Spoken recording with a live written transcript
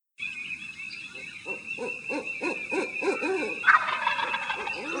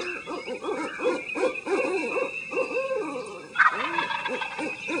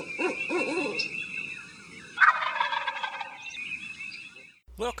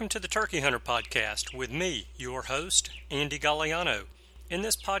Welcome to the Turkey Hunter Podcast with me, your host, Andy Galliano. In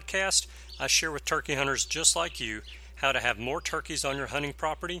this podcast, I share with turkey hunters just like you how to have more turkeys on your hunting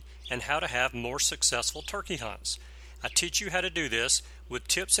property and how to have more successful turkey hunts. I teach you how to do this with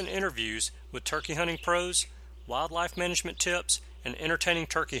tips and interviews with turkey hunting pros, wildlife management tips, and entertaining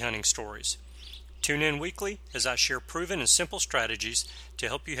turkey hunting stories. Tune in weekly as I share proven and simple strategies to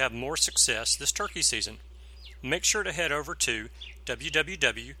help you have more success this turkey season. Make sure to head over to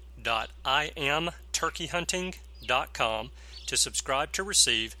www.iamturkeyhunting.com to subscribe to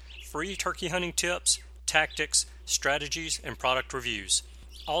receive free turkey hunting tips, tactics, strategies, and product reviews.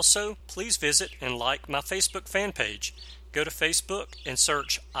 Also, please visit and like my Facebook fan page. Go to Facebook and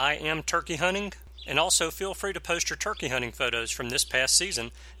search I Am Turkey Hunting, and also feel free to post your turkey hunting photos from this past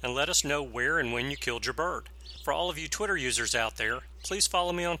season and let us know where and when you killed your bird. For all of you Twitter users out there, please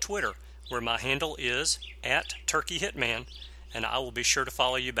follow me on Twitter, where my handle is @TurkeyHitman, and I will be sure to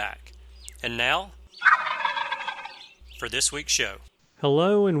follow you back. And now, for this week's show.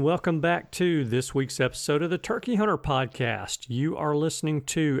 Hello and welcome back to this week's episode of the Turkey Hunter Podcast. You are listening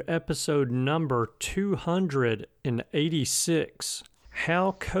to episode number 286,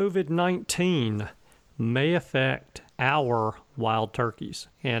 How COVID-19 May Affect Our Wild Turkeys.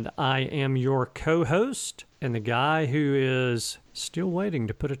 And I am your co-host and the guy who is still waiting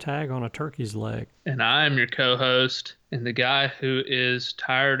to put a tag on a turkey's leg. And I'm your co-host and the guy who is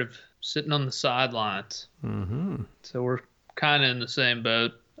tired of sitting on the sidelines. Mm-hmm. So we're kind of in the same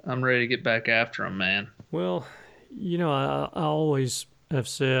boat. I'm ready to get back after him, man. Well, you know, I always have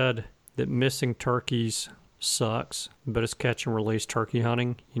said that missing turkeys sucks, but it's catch and release turkey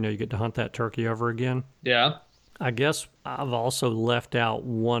hunting. You know, you get to hunt that turkey over again. Yeah. I guess I've also left out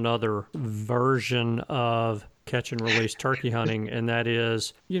one other version of catch and release turkey hunting, and that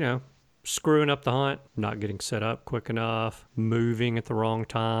is, you know, screwing up the hunt, not getting set up quick enough, moving at the wrong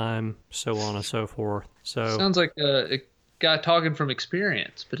time, so on and so forth. So sounds like a guy talking from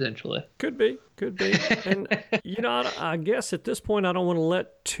experience, potentially. Could be. And, you know, I guess at this point I don't want to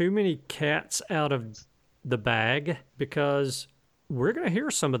let too many cats out of the bag because we're going to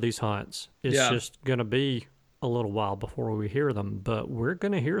hear some of these hunts. It's just going to be a little while before we hear them, but we're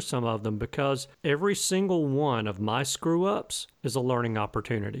going to hear some of them because every single one of my screw-ups is a learning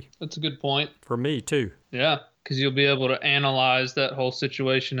opportunity. That's a good point. For me, too. Yeah, because you'll be able to analyze that whole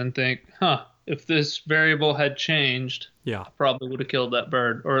situation and think, if this variable had changed, I probably would have killed that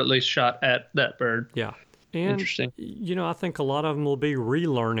bird, or at least shot at that bird. Yeah. And, interesting. You know, I think a lot of them will be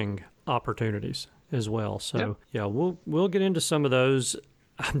relearning opportunities as well. So, we'll get into some of those.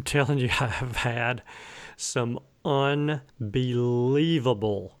 I'm telling you, I have had some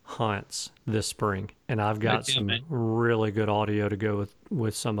unbelievable hunts this spring, and I've got some really good audio to go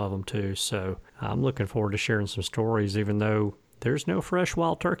with some of them too. So I'm looking forward to sharing some stories, even though there's no fresh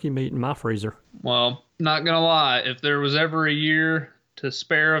wild turkey meat in my freezer. Well, not gonna lie, if there was ever a year to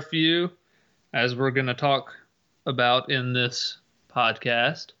spare a few, as we're gonna talk about in this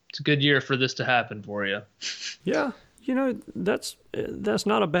podcast, it's a good year for this to happen for you. Yeah, you know, that's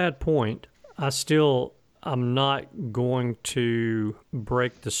not a bad point. I'm not going to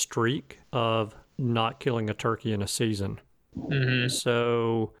break the streak of not killing a turkey in a season. Mm-hmm.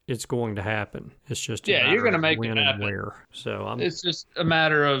 So it's going to happen. It's just you're going to make when it happen. And where. So it's just a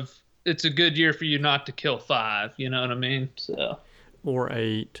matter of it's a good year for you not to kill 5. You know what I mean? So or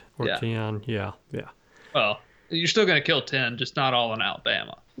 8 or 10. Yeah. Well, you're still going to kill 10, just not all in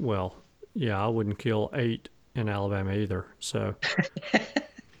Alabama. Well, yeah, I wouldn't kill 8 in Alabama either. So.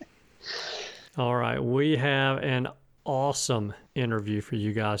 All right, we have an awesome interview for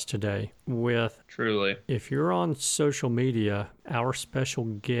you guys today with, truly, if you're on social media, our special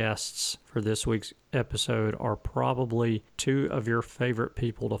guests for this week's episode are probably 2 of your favorite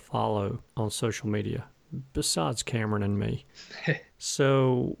people to follow on social media, besides Cameron and me.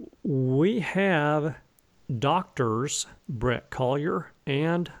 So we have doctors Brett Collier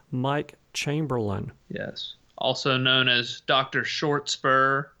and Mike Chamberlain. Yes, also known as Dr. Short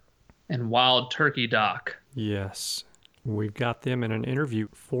Spur and Wild Turkey Doc. Yes. We've got them in an interview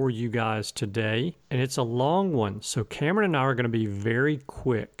for you guys today, and it's a long one. So Cameron and I are going to be very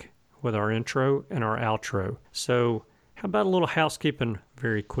quick with our intro and our outro. So how about a little housekeeping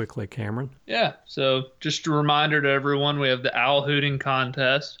very quickly, Cameron? Yeah. So just a reminder to everyone, we have the owl hooting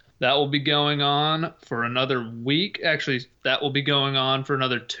contest. That will be going on for another week. Actually, that will be going on for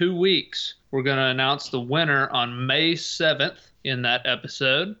another 2 weeks. We're going to announce the winner on May 7th in that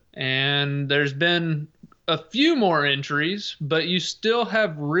episode. And there's been a few more entries, but you still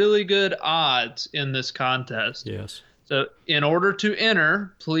have really good odds in this contest. Yes. So in order to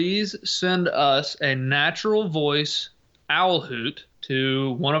enter, please send us a natural voice owl hoot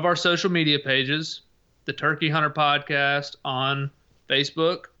to one of our social media pages, the Turkey Hunter Podcast on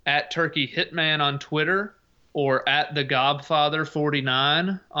Facebook, at Turkey Hitman on Twitter, or at the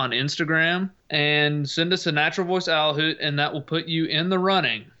Gobfather49 on Instagram, and send us a natural voice owl hoot, and that will put you in the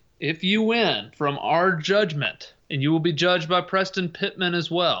running. If you win from our judgment, and you will be judged by Preston Pittman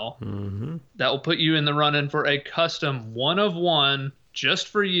as well, that will put you in the running for a custom 1-of-1 just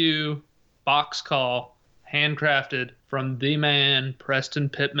for you box call, handcrafted from the man Preston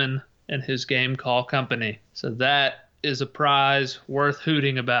Pittman and his game call company. So that is a prize worth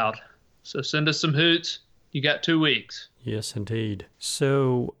hooting about. So send us some hoots. You got 2 weeks. Yes, indeed.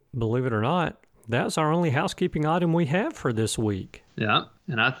 So, believe it or not, that's our only housekeeping item we have for this week. Yeah,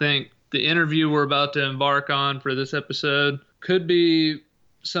 and I think the interview we're about to embark on for this episode could be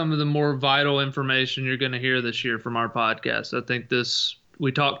some of the more vital information you're going to hear this year from our podcast. I think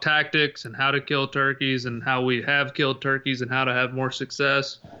we talk tactics and how to kill turkeys and how we have killed turkeys and how to have more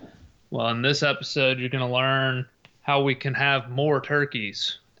success. Well, in this episode, you're going to learn how we can have more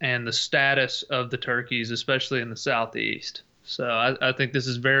turkeys and the status of the turkeys, especially in the Southeast. So I think this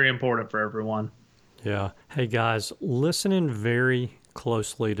is very important for everyone. Yeah. Hey, guys, listening very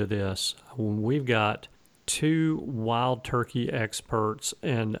closely to this. We've got 2 wild turkey experts,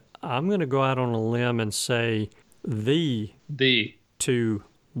 and I'm going to go out on a limb and say the 2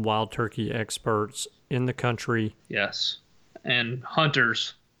 wild turkey experts in the country. Yes. And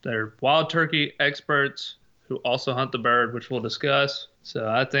hunters. They're wild turkey experts who also hunt the bird, which we'll discuss. So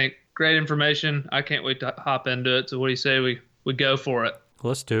I think great information. I can't wait to hop into it. So what do you say we go for it?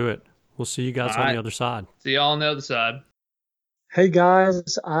 Let's do it. We'll see you guys on the other side. See y'all on the other side. Hey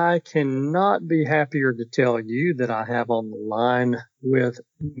guys, I cannot be happier to tell you that I have on the line with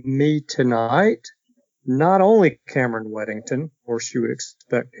me tonight not only Cameron Weddington, of course you would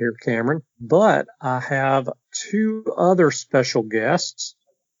expect to hear Cameron, but I have 2 other special guests,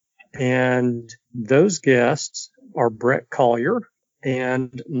 and those guests are Brett Collier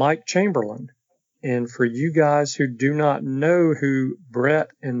and Mike Chamberlain. And for you guys who do not know who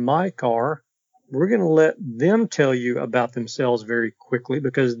Brett and Mike are, we're going to let them tell you about themselves very quickly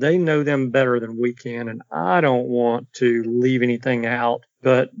because they know them better than we can, and I don't want to leave anything out.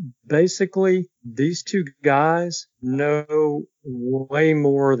 But basically, these 2 guys know way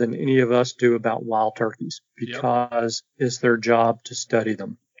more than any of us do about wild turkeys because it's their job to study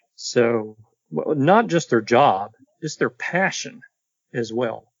them. So, well, not just their job, it's their passion as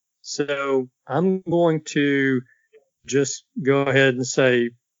well. So I'm going to just go ahead and say,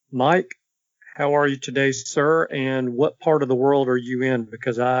 Mike, how are you today, sir? And what part of the world are you in?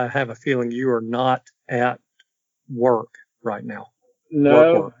 Because I have a feeling you are not at work right now.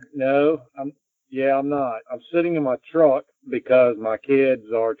 No, I'm not. I'm sitting in my truck because my kids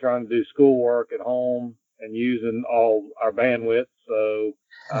are trying to do schoolwork at home and using all our bandwidth. So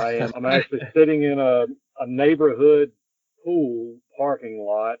I'm actually sitting in a neighborhood pool parking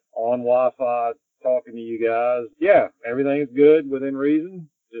lot on Wi-Fi talking to you guys. Yeah, everything's good within reason.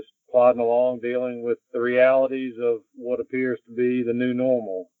 Just plodding along, dealing with the realities of what appears to be the new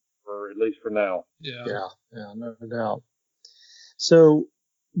normal, or at least for now. Yeah, no doubt. So,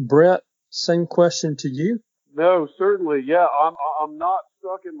 Brett, same question to you. No, certainly. Yeah, I'm not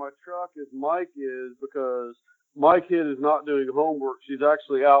stuck in my truck as Mike is because my kid is not doing homework. She's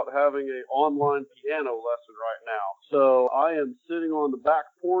actually out having an online piano lesson right now. So I am sitting on the back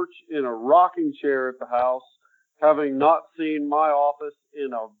porch in a rocking chair at the house, having not seen my office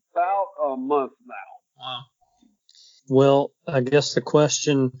in about a month now. Wow. Well, I guess the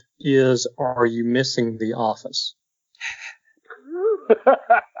question is, are you missing the office?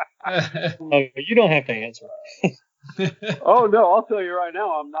 No, you don't have to answer. Oh no, I'll tell you right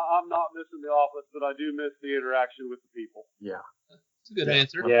now, I'm not missing the office, but I do miss the interaction with the people. Yeah, it's a good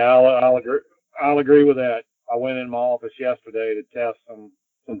answer. Yeah, I'll agree with that. I went in my office yesterday to test some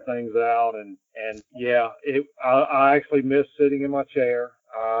things out, and yeah, I actually miss sitting in my chair.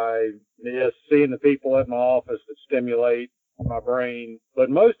 I miss seeing the people at my office that stimulate my brain, but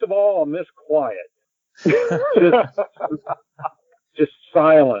most of all, I miss quiet. Just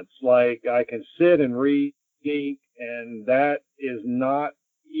silence. Like I can sit and read ink, and that is not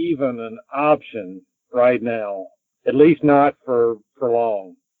even an option right now. At least not for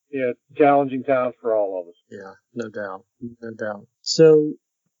long. Yeah, challenging times for all of us. Yeah, no doubt. So,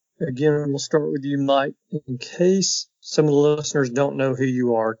 again, we'll start with you, Mike. In case some of the listeners don't know who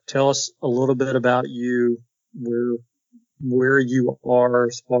you are, tell us a little bit about you, where you are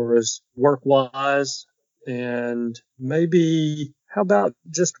as far as work-wise, and maybe how about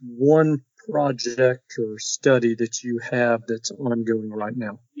just one project or study that you have that's ongoing right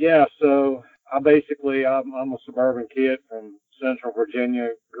now? Yeah, so I'm a suburban kid from Central Virginia.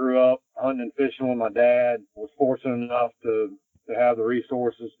 Grew up hunting and fishing with my dad. Was fortunate enough to have the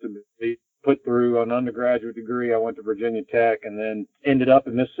resources to be put through an undergraduate degree. I went to Virginia Tech and then ended up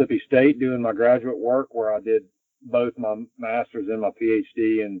at Mississippi State doing my graduate work, where I did both my master's and my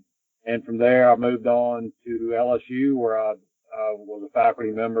PhD. And from there, I moved on to LSU, where I was a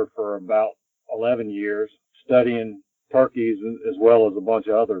faculty member for about 11 years, studying turkeys as well as a bunch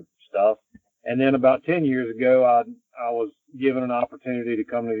of other stuff. And then about 10 years ago, I was given an opportunity to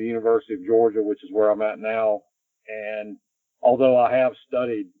come to the University of Georgia, which is where I'm at now. And although I have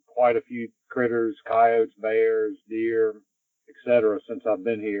studied quite a few critters, coyotes, bears, deer, etc., since I've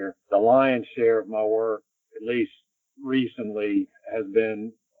been here, the lion's share of my work, at least recently, has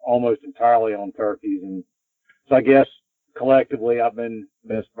been almost entirely on turkeys. And so I guess collectively I've been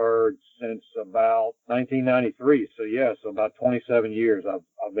best birds since about 1993. So yeah, so about 27 years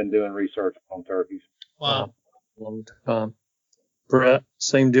I've been doing research on turkeys. Wow. Long time. Brett,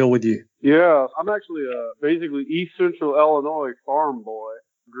 same deal with you. Yeah, I'm actually basically East Central Illinois farm boy.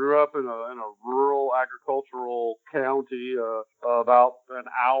 Grew up in a rural agricultural county about an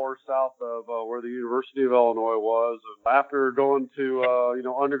hour south of where the University of Illinois was. And after going to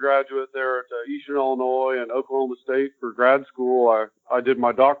undergraduate there at Eastern Illinois and Oklahoma State for grad school, I did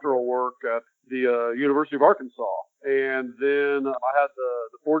my doctoral work at the University of Arkansas. And then I had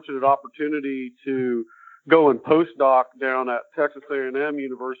the fortunate opportunity to go and postdoc down at Texas A&M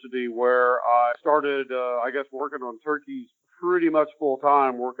University, where I started, working on turkeys pretty much full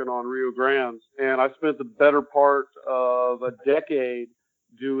time, working on Rio Grandes. And I spent the better part of a decade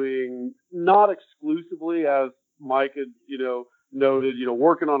doing, not exclusively, as Mike had, noted,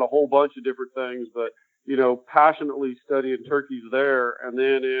 working on a whole bunch of different things, but, passionately studying turkeys there. And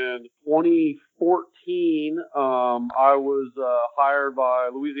then in 2014, I was hired by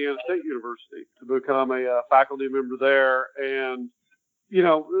Louisiana State University to become a faculty member there. And,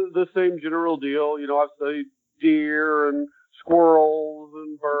 the same general deal. I've studied deer and squirrels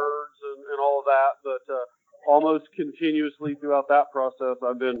and birds and all of that, but almost continuously throughout that process,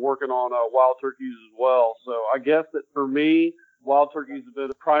 I've been working on wild turkeys as well. So I guess that for me, wild turkeys have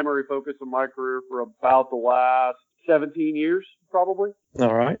been a primary focus of my career for about the last 17 years, probably.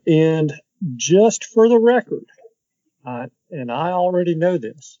 All right. And just for the record, and I already know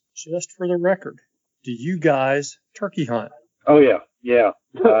this, just for the record, do you guys turkey hunt? Oh yeah. Yeah.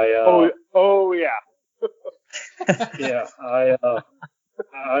 Oh yeah. Yeah,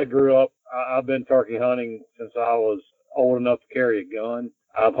 I grew up. I've been turkey hunting since I was old enough to carry a gun.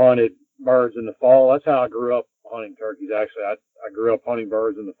 I've hunted birds in the fall. That's how I grew up hunting turkeys. Actually, I grew up hunting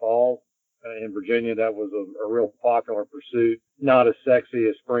birds in the fall in Virginia. That was a real popular pursuit. Not as sexy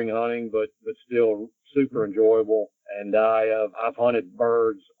as spring hunting, but still super enjoyable. And I've hunted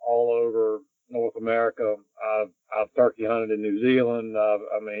birds all over North America. I've turkey hunted in New Zealand.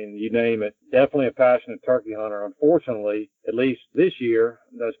 You name it. Definitely a passionate turkey hunter. Unfortunately, at least this year,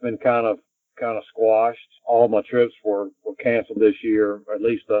 that's been kind of squashed. All my trips were canceled this year, at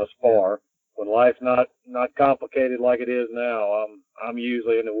least thus far. With life not complicated like it is now, I'm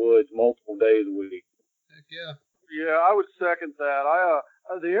usually in the woods multiple days a week. Heck yeah. Yeah, I would second that.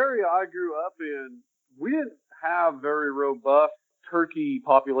 The area I grew up in, we didn't have very robust turkey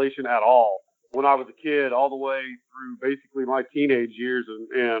population at all. When I was a kid, all the way through basically my teenage years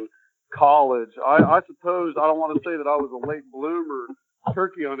and college. I suppose I don't want to say that I was a late bloomer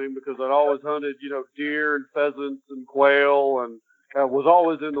turkey hunting, because I'd always hunted, deer and pheasants and quail, and was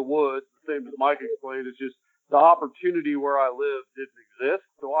always in the woods. The same as Mike explained, it's just the opportunity where I lived didn't exist.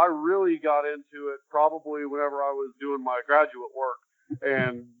 So I really got into it probably whenever I was doing my graduate work.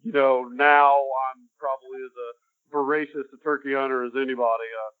 And, now I'm probably as voracious a turkey hunter as anybody.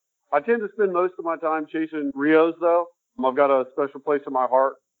 I tend to spend most of my time chasing Rios, though. I've got a special place in my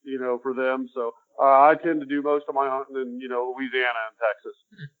heart, for them. So I tend to do most of my hunting in, Louisiana and Texas.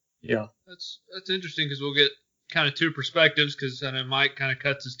 Yeah. That's interesting, because we'll get kind of two perspectives, because I know Mike kind of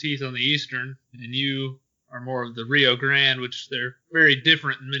cuts his teeth on the Eastern, and you are more of the Rio Grande, which they're very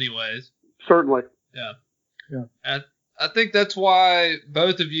different in many ways. Certainly. Yeah. Yeah. I think that's why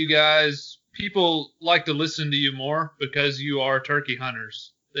both of you guys, people like to listen to you more, because you are turkey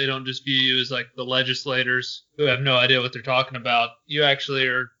hunters. They don't just view you as like the legislators who have no idea what they're talking about. You actually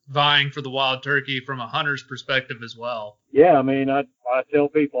are vying for the wild turkey from a hunter's perspective as well. Yeah, I tell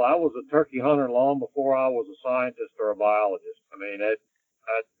people I was a turkey hunter long before I was a scientist or a biologist.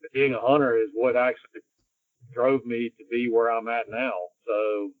 Being a hunter is what actually drove me to be where I'm at now.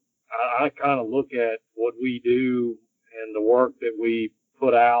 So I kind of look at what we do and the work that we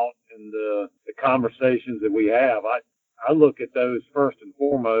put out and the conversations that we have. I look at those first and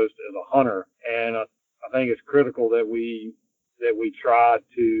foremost as a hunter, and I think it's critical that we that we try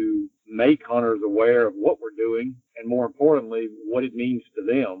to make hunters aware of what we're doing, and more importantly, what it means to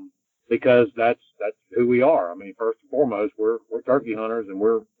them, because that's who we are. I mean, first and foremost, we're turkey hunters, and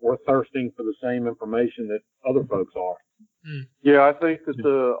we're thirsting for the same information that other folks are. Yeah, I think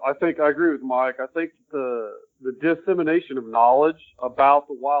I agree with Mike. I think the dissemination of knowledge about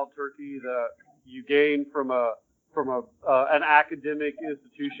the wild turkey that you gain from an academic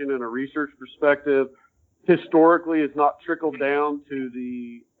institution and a research perspective historically has not trickled down to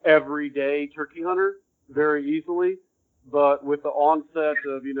the everyday turkey hunter very easily. But with the onset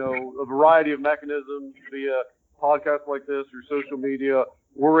of, a variety of mechanisms via podcasts like this or social media,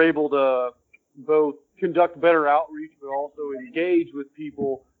 we're able to both conduct better outreach, but also engage with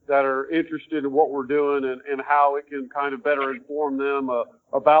people that are interested in what we're doing and how it can kind of better inform them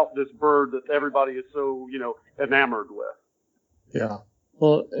about this bird that everybody is so, enamored with. Yeah.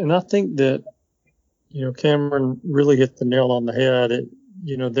 Well, and I think that, Cameron really hit the nail on the head.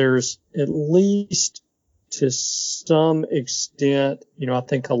 There's at least to some extent, I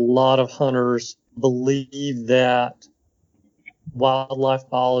think a lot of hunters believe that wildlife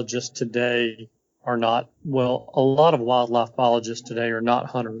biologists today are not, a lot of wildlife biologists today are not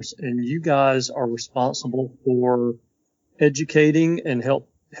hunters, and you guys are responsible for educating and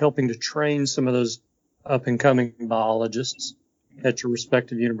helping to train some of those up and coming biologists at your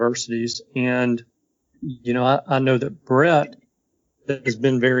respective universities. And, I know that Brett has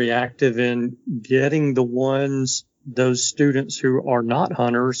been very active in getting those students who are not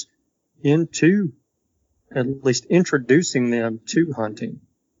hunters into, at least introducing them to hunting.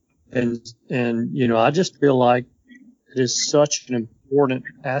 And, I just feel like it is such an important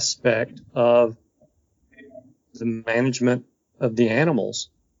aspect of the management of the animals.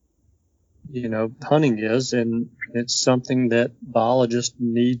 Hunting is, and it's something that biologists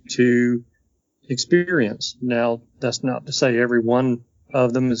need to experience. Now, that's not to say every one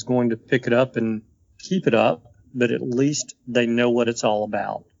of them is going to pick it up and keep it up, but at least they know what it's all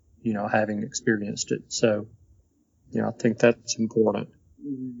about, having experienced it. So, I think that's important.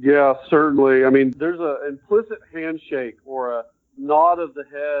 Yeah, certainly. I mean, there's an implicit handshake or a nod of the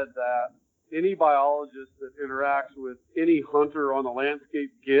head that any biologist that interacts with any hunter on the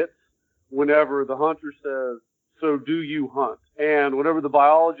landscape gets whenever the hunter says, "So do you hunt?" And whenever the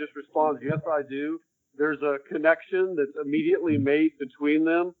biologist responds, "Yes, I do," there's a connection that's immediately made between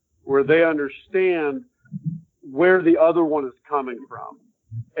them where they understand where the other one is coming from.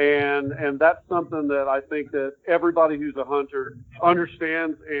 And that's something that I think that everybody who's a hunter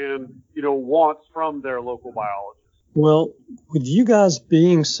understands and, wants from their local biologist. Well, with you guys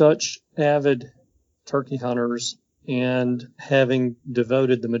being such avid turkey hunters and having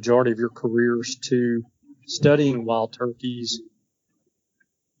devoted the majority of your careers to studying wild turkeys,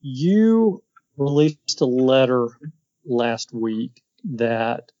 you released a letter last week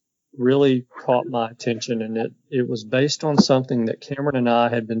that really caught my attention, and it was based on something that Cameron and I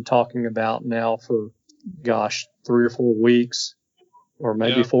had been talking about now for, 3 or 4 weeks, or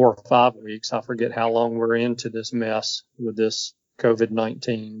maybe 4 or 5 weeks. I forget how long we're into this mess with this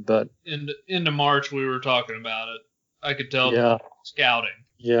COVID-19, but into March we were talking about it. I could tell. Yeah. Scouting.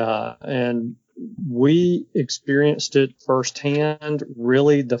 Yeah, and we experienced it firsthand,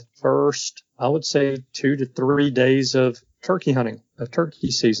 really the first, I would say, 2 to 3 days of turkey hunting, of turkey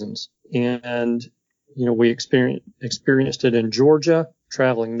seasons. And, we experienced it in Georgia,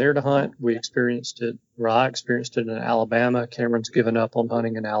 traveling there to hunt. I experienced it in Alabama. Cameron's given up on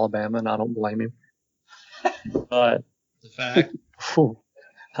hunting in Alabama, and I don't blame him. But The fact.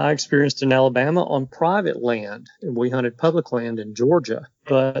 I experienced in Alabama on private land, and we hunted public land in Georgia.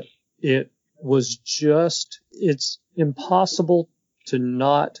 But it was it's impossible to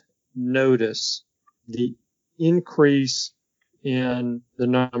not notice the increase in the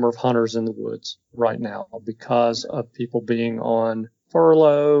number of hunters in the woods right now because of people being on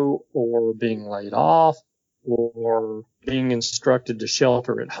furlough or being laid off or being instructed to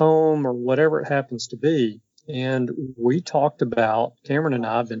shelter at home or whatever it happens to be. And Cameron and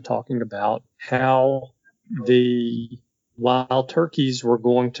I have been talking about how the wild turkeys were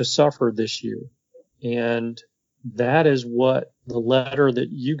going to suffer this year. And that is what the letter that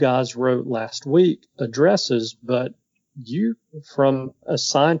you guys wrote last week addresses. But you, from a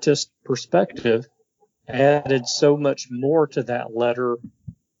scientist perspective, added so much more to that letter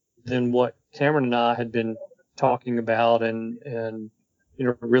than what Cameron and I had been talking about and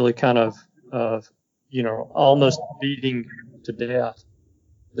really kind of almost beating to death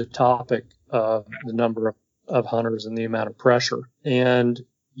the topic of the number of hunters and the amount of pressure. And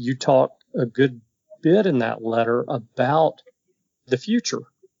you talk a good bit in that letter about the future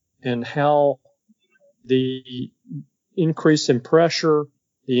and how the increase in pressure,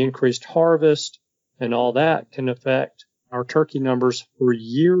 the increased harvest, and all that can affect our turkey numbers for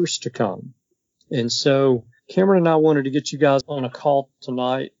years to come. And so Cameron and I wanted to get you guys on a call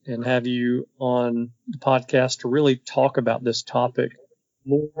tonight and have you on the podcast to really talk about this topic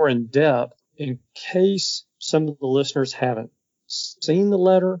more in depth in case some of the listeners haven't seen the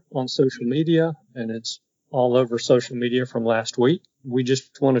letter on social media, and it's all over social media from last week. We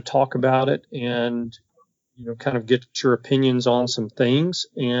just want to talk about it and, kind of get your opinions on some things.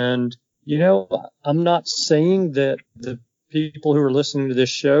 And, I'm not saying that the people who are listening to this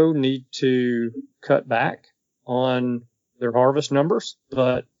show need to cut back on their harvest numbers,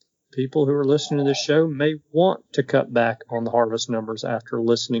 but people who are listening to this show may want to cut back on the harvest numbers after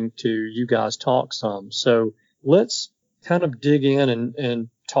listening to you guys talk some. So let's kind of dig in and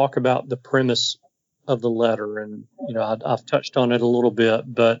talk about the premise of the letter. And, I've touched on it a little bit,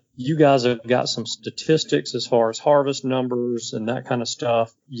 but you guys have got some statistics as far as harvest numbers and that kind of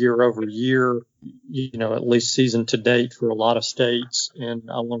stuff year over year, at least season to date for a lot of states. And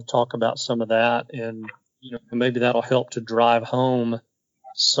I want to talk about some of that, and, maybe that'll help to drive home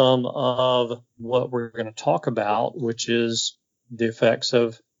some of what we're going to talk about, which is the effects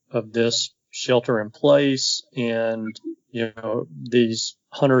of this shelter in place and, these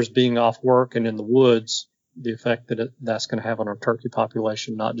hunters being off work and in the woods, the effect that's going to have on our turkey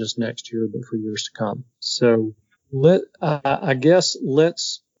population, not just next year, but for years to come. So I guess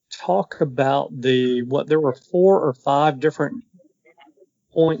let's talk about there were 4 or 5 different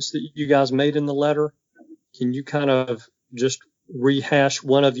points that you guys made in the letter. Can you kind of just rehash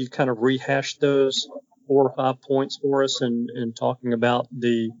those 4 or 5 points for us and talking about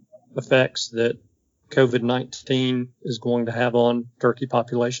the effects that COVID-19 is going to have on turkey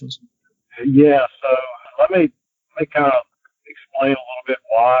populations? Yeah, so let me kind of explain a little bit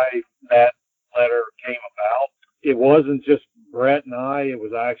why that letter came about. It wasn't just Brett and I. It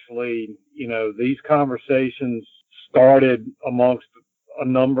was actually, these conversations started amongst a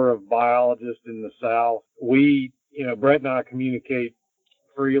number of biologists in the South. We, Brett and I communicate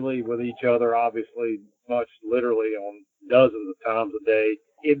freely with each other, obviously, much literally on dozens of times a day.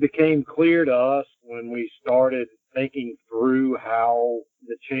 It became clear to us when we started thinking through how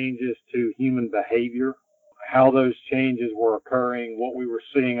the changes to human behavior, how those changes were occurring, what we were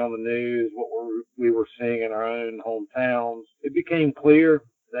seeing on the news, what we were seeing in our own hometowns. It became clear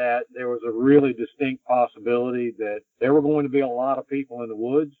that there was a really distinct possibility that there were going to be a lot of people in the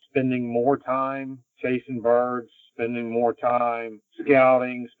woods spending more time chasing birds, spending more time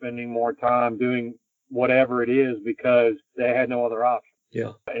scouting, spending more time doing whatever it is because they had no other option.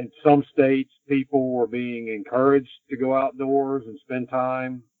 Yeah. In some states, people were being encouraged to go outdoors and spend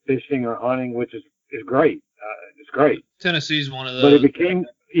time fishing or hunting, which is great. It's great. Tennessee's one of those. But it became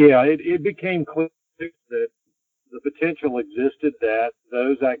clear that the potential existed that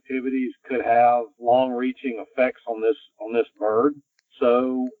those activities could have long-reaching effects on this bird.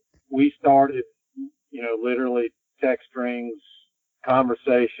 So we started, literally text strings,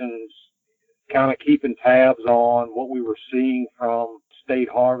 conversations, kind of keeping tabs on what we were seeing from state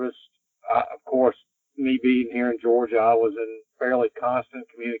harvest. Of course, me being here in Georgia, I was in fairly constant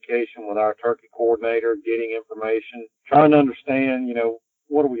communication with our turkey coordinator, getting information, trying to understand,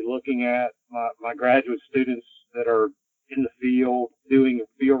 what are we looking at? My graduate students that are in the field doing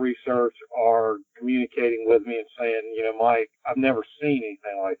field research are communicating with me and saying, Mike, I've never seen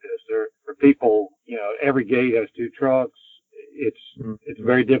anything like this. There are people, every gate has 2 trucks. It's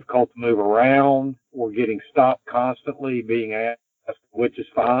very difficult to move around. We're getting stopped constantly, being asked, which is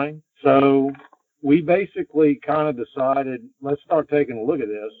fine. So we basically kind of decided, let's start taking a look at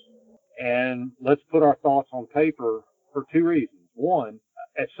this and let's put our thoughts on paper for 2 reasons. One,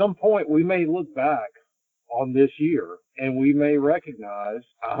 at some point we may look back on this year and we may recognize,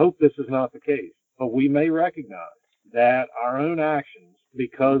 I hope this is not the case, but we may recognize that our own actions,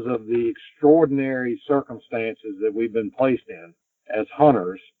 because of the extraordinary circumstances that we've been placed in as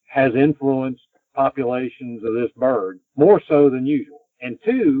hunters, has influenced populations of this bird more so than usual. And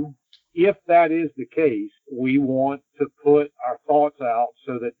 2, if that is the case, we want to put our thoughts out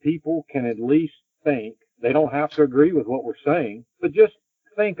so that people can at least think. They don't have to agree with what we're saying, but just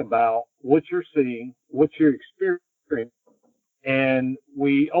think about what you're seeing, what you're experiencing. And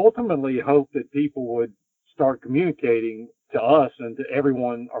we ultimately hope that people would start communicating to us and to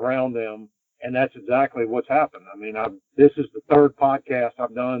everyone around them. And that's exactly what's happened. I mean, this is the 3rd podcast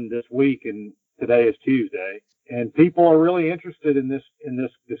I've done this week, and today is Tuesday. And people are really interested in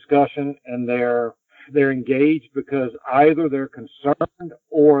this discussion, and they're engaged because either they're concerned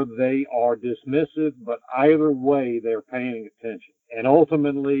or they are dismissive, but either way they're paying attention. And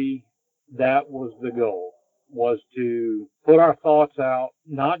ultimately, that was the goal, was to put our thoughts out,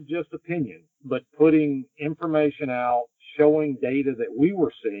 not just opinion, but putting information out, showing data that we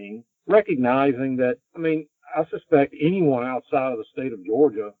were seeing, recognizing that, I suspect anyone outside of the state of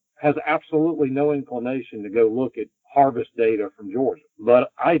Georgia has absolutely no inclination to go look at harvest data from Georgia, but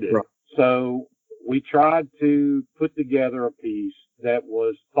I did. Right. So we tried to put together a piece that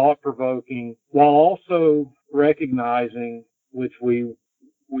was thought-provoking while also recognizing, which we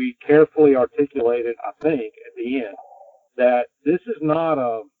carefully articulated, I think, at the end, that this is not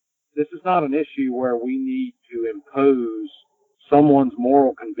an issue where we need to impose someone's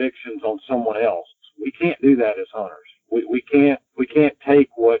moral convictions on someone else. We can't do that as hunters. We can't take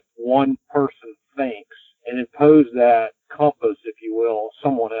what one person thinks and impose that compass, if you will, on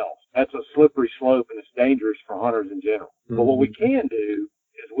someone else. That's a slippery slope, and it's dangerous for hunters in general. Mm-hmm. But what we can do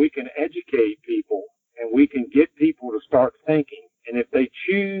is we can educate people, and we can get people to start thinking. And if they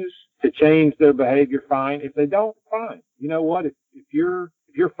choose to change their behavior, fine. If they don't, fine. You know what? If you're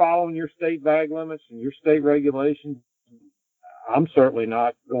following your state bag limits and your state regulations, I'm certainly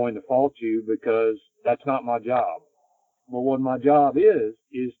not going to fault you, because that's not my job. But what my job is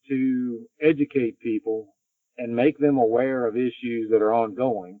to educate people and make them aware of issues that are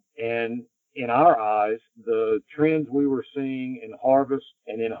ongoing. And in our eyes, the trends we were seeing in harvest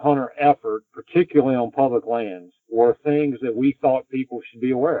and in hunter effort, particularly on public lands, were things that we thought people should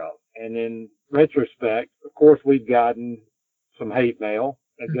be aware of. And in retrospect, of course, we've gotten some hate mail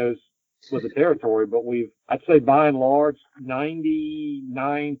that goes with the territory, but I'd say by and large,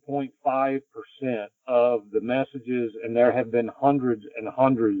 99.5% of the messages, and there have been hundreds and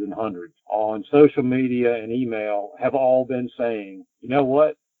hundreds and hundreds on social media and email, have all been saying, you know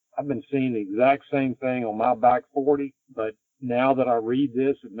what? I've been seeing the exact same thing on my back 40, but now that I read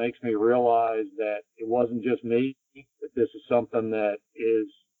this, it makes me realize that it wasn't just me, that this is something that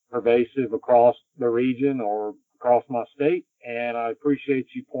is pervasive across the region or across my state, and I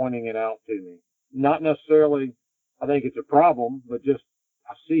appreciate you pointing it out to me. Not necessarily I think it's a problem, but just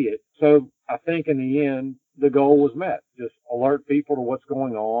I see it. So I think in the end, the goal was met. Just alert people to what's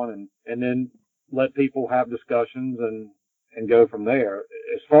going on, and then let people have discussions and go from there.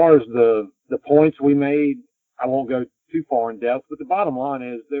 As far as the points we made, I won't go too far in depth, but the bottom line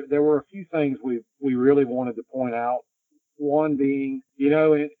is there were a few things we really wanted to point out. One being,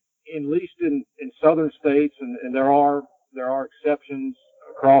 at least in southern states, and there are exceptions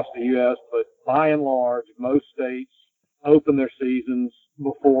across the U.S., but by and large, most states open their seasons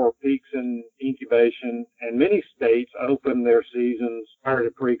before peaks in incubation, and many states open their seasons prior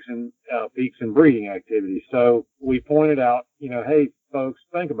to peaks in breeding activity. So we pointed out, hey, folks,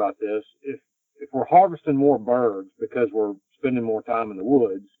 think about this. If we're harvesting more birds because we're spending more time in the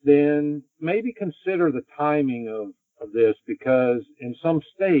woods, then maybe consider the timing of this, because in some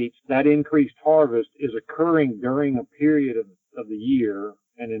states that increased harvest is occurring during a period of the year,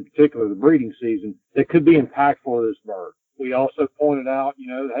 and in particular the breeding season, that could be impactful to this bird. We also pointed out,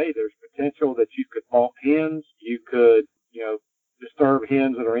 hey, there's potential that you could bump hens, you could, disturb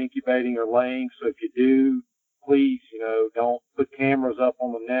hens that are incubating or laying. So if you do, please, don't put cameras up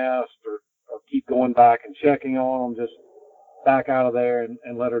on the nest or keep going back and checking on them. Just back out of there and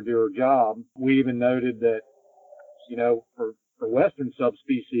let her do her job. We even noted that, for Western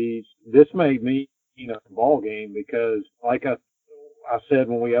subspecies, this made me, a ball game, because like I said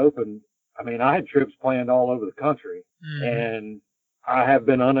when we opened, I had trips planned all over the country, and I have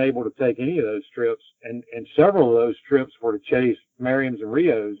been unable to take any of those trips, and several of those trips were to chase Merriams and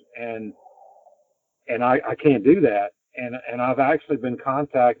Rios, and I can't do that. And I've actually been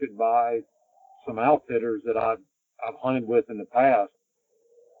contacted by some outfitters that I've hunted with in the past,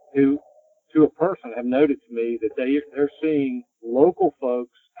 who, to a person, have noted to me that they're seeing local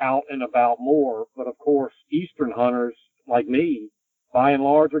folks out and about more, but of course, Eastern hunters like me, by and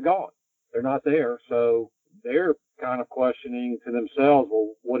large, are gone. They're not there, so they're kind of questioning to themselves,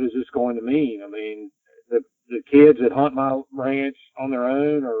 well, what is this going to mean? The kids that hunt my ranch on their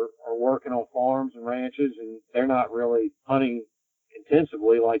own are working on farms and ranches, and they're not really hunting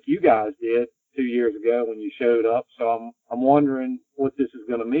intensively like you guys did 2 years ago when you showed up. So I'm wondering what this is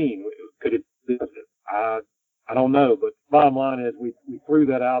going to mean. Could it? I don't know, but bottom line is we threw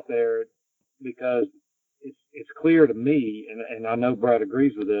that out there because it's clear to me, and I know Brad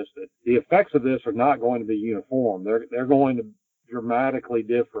agrees with this, that the effects of this are not going to be uniform. They're going to dramatically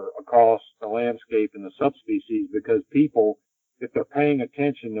differ across the landscape and the subspecies, because people, if they're paying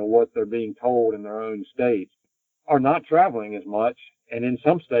attention to what they're being told in their own states, are not traveling as much. And in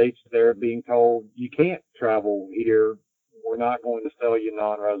some states, they're being told, you can't travel here. We're not going to sell you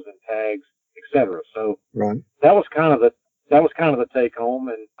non-resident tags, etc. So right. that was kind of the take home.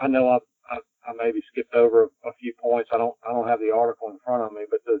 And I know I maybe skipped over a few points. I don't have the article in front of me,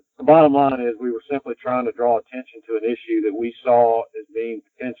 but the bottom line is we were simply trying to draw attention to an issue that we saw as being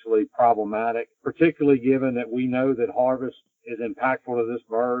potentially problematic, particularly given that we know that harvest is impactful to this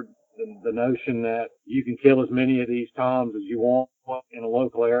bird. The notion that you can kill as many of these toms as you want in a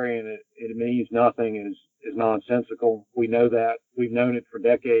local area and it means nothing is nonsensical. We know that. We've known it for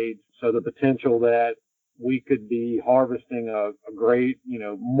decades. So the potential that we could be harvesting a great,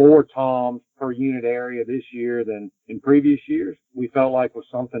 more toms per unit area this year than in previous years, we felt like was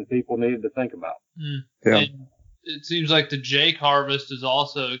something people needed to think about. Yeah. And it seems like the Jake harvest is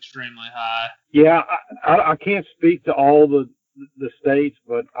also extremely high. Yeah, I can't speak to all the states,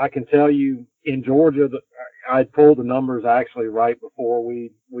 but I can tell you in Georgia, I pulled the numbers actually right before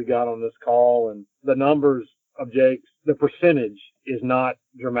we got on this call, and the numbers of Jake's, the percentage is not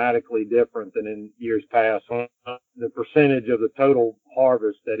dramatically different than in years past. The percentage of the total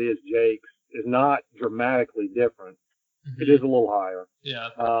harvest that is Jake's is not dramatically different. Mm-hmm. It is a little higher. Yeah.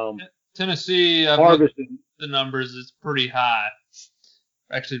 Tennessee, harvested the numbers is pretty high.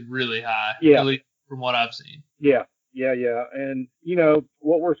 Actually, really high. Yeah. At least from what I've seen. Yeah. And,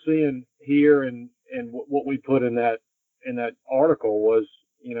 what we're seeing here and what we put in that article was,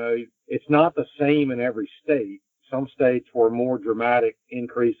 it's not the same in every state. Some states were more dramatic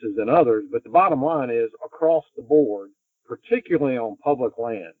increases than others, but the bottom line is across the board, particularly on public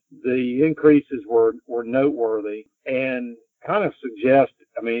land, the increases were noteworthy and kind of suggest,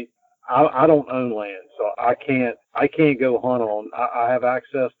 I don't own land, so I can't go hunt on. I have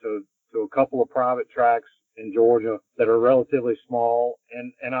access to a couple of private tracts in Georgia that are relatively small,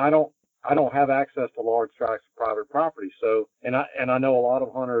 and I don't have access to large tracts of private property. So, and I know a lot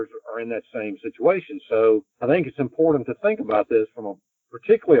of hunters are in that same situation. So I think it's important to think about this from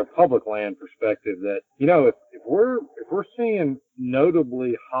particularly a public land perspective that, if we're seeing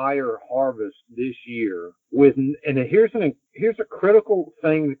notably higher harvest this year here's a critical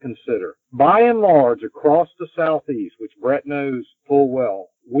thing to consider. By and large, across the Southeast, which Brett knows full well,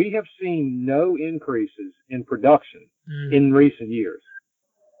 we have seen no increases in production in recent years.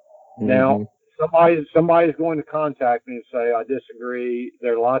 Mm-hmm. Now, somebody's going to contact me and say, I disagree.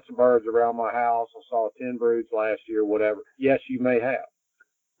 There are lots of birds around my house. I saw 10 broods last year, whatever. Yes, you may have.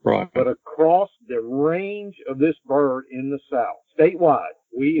 Right. But across the range of this bird in the South, statewide,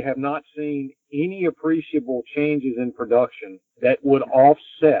 we have not seen any appreciable changes in production that would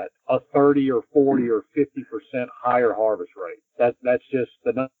offset a 30 or 40 or 50% higher harvest rate. That's just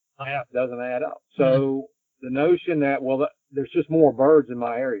the math doesn't add up. So the notion that, there's just more birds in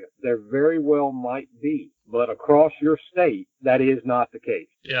my area, there very well might be, but across your state, that is not the case.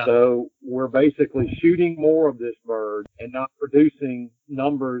 Yeah. So we're basically shooting more of this bird and not producing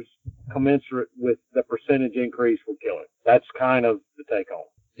numbers commensurate with the percentage increase we're killing. That's kind of the take home.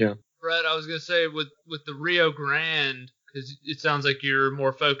 Yeah. Brett, I was going to say with the Rio Grande, because it sounds like you're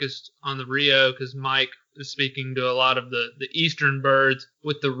more focused on the Rio because Mike is speaking to a lot of the eastern birds.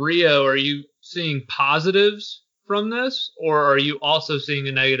 With the Rio, are you seeing positives from this, or are you also seeing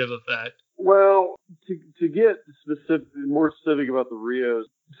a negative effect? Well, to get more specific about the Rios,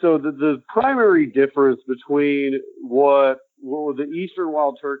 so the primary difference between what the eastern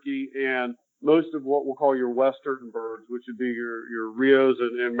wild turkey and most of what we'll call your western birds, which would be your Rios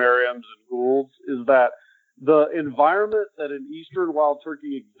and Merriams and Goulds, is that the environment that an eastern wild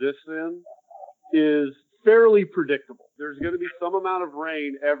turkey exists in is fairly predictable. There's going to be some amount of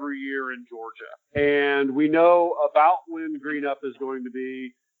rain every year in Georgia, and we know about when green up is going to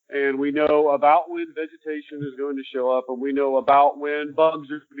be, and we know about when vegetation is going to show up, and we know about when bugs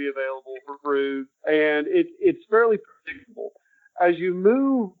are going to be available for fruit, and it's fairly predictable. As you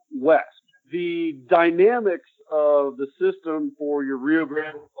move west, the dynamics of the system for your Rio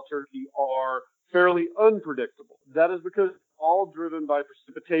Grande wild turkey are fairly unpredictable. That is because it's all driven by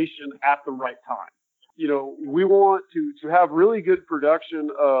precipitation at the right time. We want to have really good production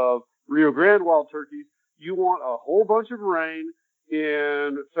of Rio Grande wild turkeys. You want a whole bunch of rain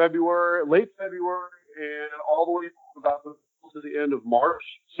in February, late February, and all the way about to the end of March,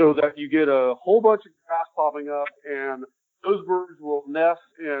 so that you get a whole bunch of grass popping up, and those birds will nest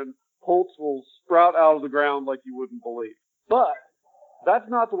and poults will sprout out of the ground like you wouldn't believe. But that's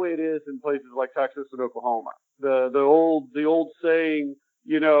not the way it is in places like Texas and Oklahoma. The old saying,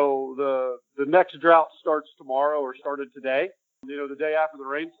 the next drought starts tomorrow or started today, the day after the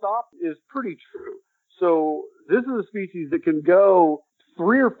rain stops, is pretty true. So this is a species that can go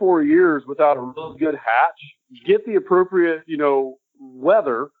 3 or 4 years without a really good hatch, get the appropriate,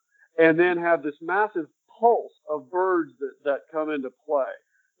 weather, and then have this massive pulse of birds that come into play.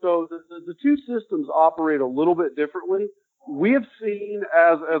 So the two systems operate a little bit differently. we have seen,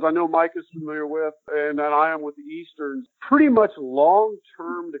 as I know Mike is familiar with, and I am with the Easterns, pretty much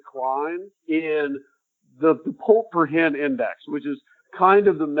long-term decline in the poult per hen index, which is kind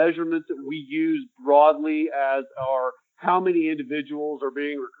of the measurement that we use broadly as our how many individuals are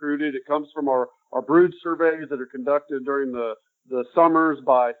being recruited. It comes from our brood surveys that are conducted during the summers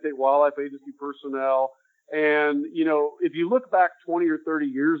by State Wildlife Agency personnel. And, if you look back 20 or 30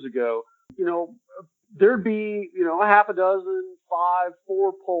 years ago, there'd be, a half a dozen, 5,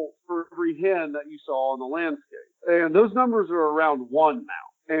 4 poults for every hen that you saw on the landscape. And those numbers are around 1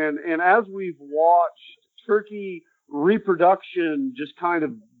 now. And as we've watched turkey reproduction just kind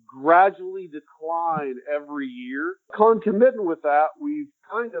of gradually decline every year, concomitant with that, we've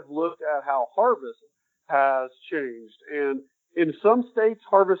kind of looked at how harvest has changed. And in some states,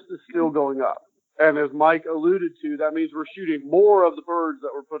 harvest is still going up. And as Mike alluded to, that means we're shooting more of the birds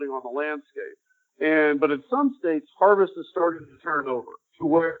that we're putting on the landscape. But in some states, harvest is starting to turn over to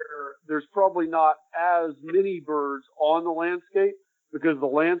where there's probably not as many birds on the landscape because the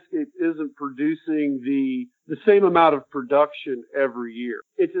landscape isn't producing the same amount of production every year.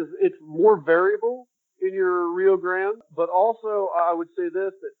 It's more variable in your Rio Grande, but also I would say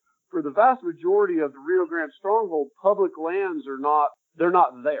this, that for the vast majority of the Rio Grande stronghold, public lands they're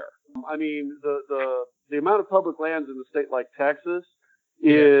not there. I mean, the amount of public lands in a state like Texas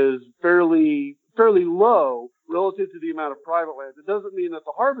is fairly low relative to the amount of private lands. It doesn't mean that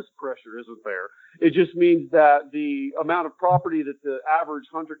the harvest pressure isn't there. It just means that the amount of property that the average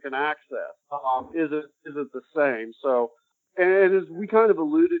hunter can access isn't the same. So, and as we kind of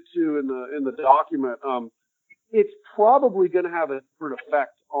alluded to in the document, it's probably going to have a different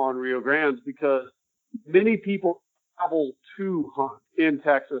effect on Rio Grande because many people travel to hunt in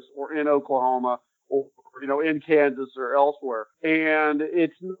Texas or in Oklahoma or in Kansas or elsewhere. And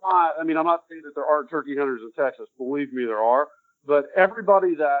it's not, I'm not saying that there aren't turkey hunters in Texas. Believe me, there are. But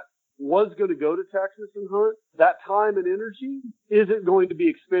everybody that was going to go to Texas and hunt, that time and energy isn't going to be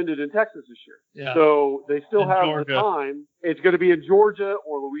expended in Texas this year. Yeah. So they still have Georgia. The time. It's going to be in Georgia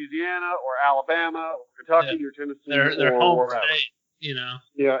or Louisiana or Alabama or Kentucky or Tennessee their or home wherever. State,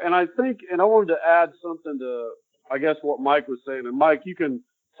 Yeah, and I think, and I wanted to add something to, I guess, what Mike was saying. And Mike, you can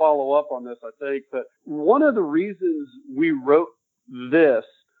follow up on this, I think. But one of the reasons we wrote this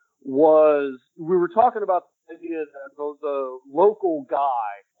was we were talking about the idea that the local guy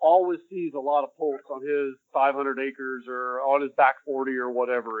always sees a lot of poults on his 500 acres or on his back 40 or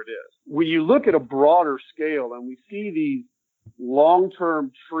whatever it is. When you look at a broader scale and we see these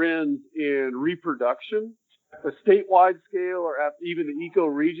long-term trends in reproduction, at the statewide scale or at even the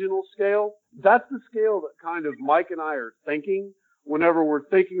eco-regional scale, that's the scale that kind of Mike and I are thinking whenever we're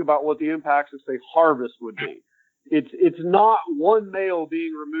thinking about what the impacts of, say, harvest would be. It's not one male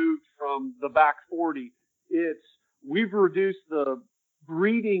being removed from the back 40. It's we've reduced the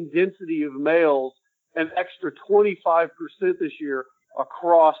breeding density of males an extra 25% this year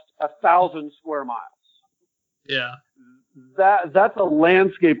across 1,000 square miles. Yeah. That's a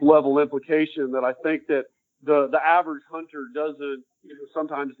landscape level implication that I think that the average hunter doesn't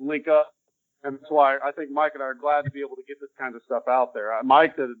sometimes link up. And that's why I think Mike and I are glad to be able to get this kind of stuff out there.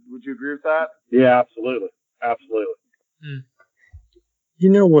 Mike, would you agree with that? Yeah, absolutely. Absolutely.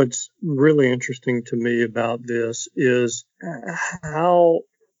 What's really interesting to me about this is how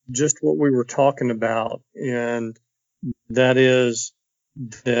just what we were talking about, and that is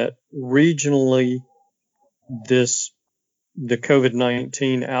that regionally the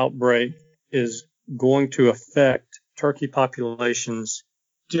COVID-19 outbreak is going to affect turkey populations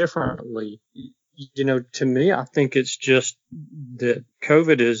differently. To me, I think it's just that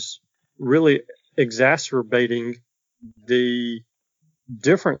COVID is really exacerbating the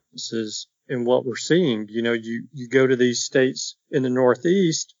differences in what we're seeing. You go to these states in the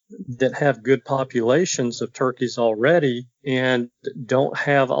Northeast that have good populations of turkeys already and don't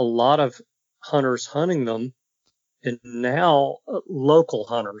have a lot of hunters hunting them. And now local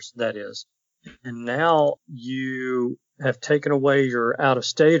hunters, that is. And now you have taken away your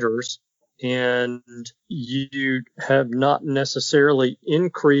out-of-staters and you have not necessarily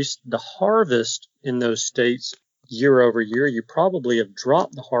increased the harvest in those states year over year. You probably have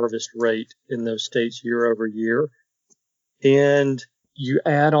dropped the harvest rate in those states year over year. And you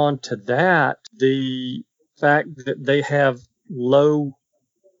add on to that the fact that they have low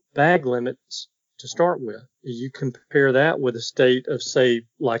bag limits to start with. You compare that with a state of, say,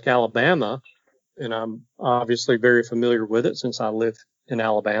 like Alabama, and I'm obviously very familiar with it since I live in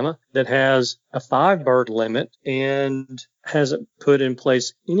Alabama, that has a 5-bird limit and hasn't put in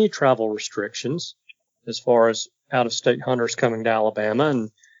place any travel restrictions as far as out-of-state hunters coming to Alabama.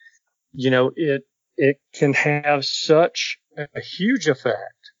 And, it it can have such a huge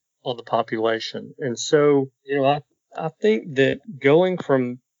effect on the population. And so, I think that going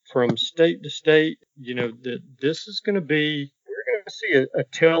from state to state, that this is going to be, we're going to see a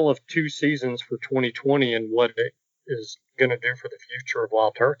tale of two seasons for 2020 and what it is going to do for the future of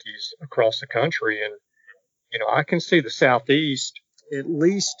wild turkeys across the country. And, I can see the Southeast, at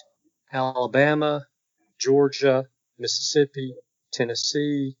least Alabama, Georgia, Mississippi,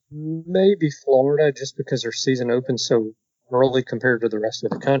 Tennessee, maybe Florida, just because their season opens so early compared to the rest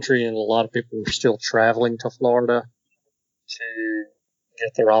of the country. And a lot of people are still traveling to Florida to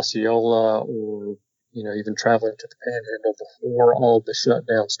get their Osceola or, even traveling to the Panhandle before all of the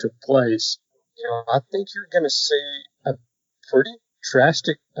shutdowns took place. I think you're going to see a pretty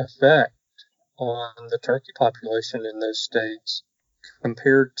drastic effect on the turkey population in those states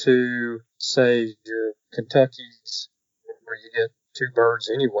compared to, say, your Kentucky's, where you get two birds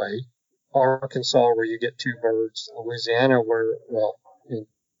anyway, Arkansas, where you get two birds, Louisiana, where, in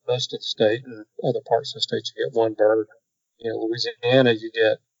most of the state and other parts of the state, you get one bird. Louisiana, you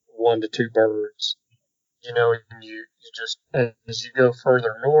get 1 to 2 birds. And you just, as you go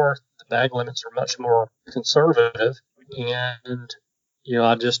further north, the bag limits are much more conservative. And,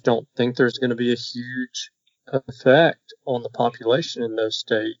 I just don't think there's going to be a huge effect on the population in those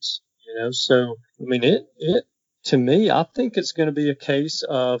states. So, I mean, it to me, I think it's going to be a case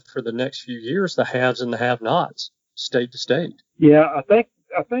of, for the next few years, the haves and the have-nots, state to state. Yeah, I think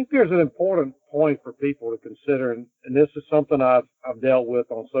there's an important point for people to consider, and this is something I've dealt with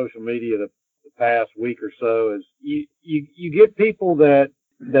on social media the past week or so, is you get people that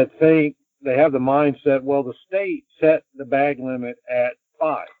think they have the mindset, well, the state set the bag limit at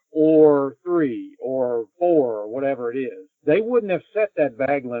 5 or 3 or 4 or whatever it is. They wouldn't have set that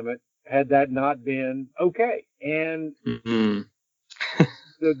bag limit had that not been okay. And the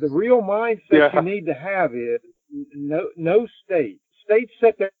real mindset you need to have is no states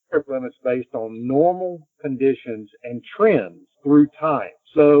set their limits based on normal conditions and trends through time.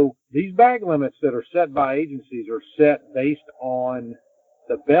 So these bag limits that are set by agencies are set based on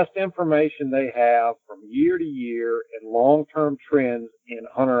the best information they have from year to year and long-term trends in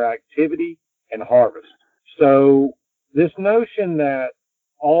hunter activity and harvest. So this notion that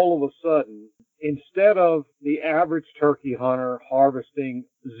all of a sudden, instead of the average turkey hunter harvesting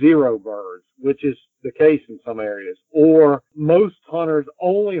 0 birds, which is the case in some areas, or most hunters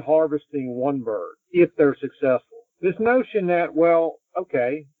only harvesting 1 bird if they're successful. This notion that, well,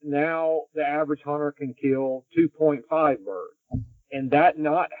 okay, now the average hunter can kill 2.5 birds, and that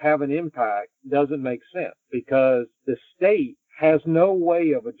not have an impact doesn't make sense, because the state has no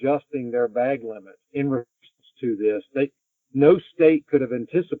way of adjusting their bag limit in response to this. No state could have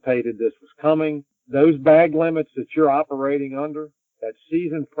anticipated this was coming. Those bag limits that you're operating under, that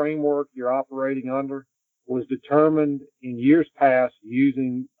season framework you're operating under, was determined in years past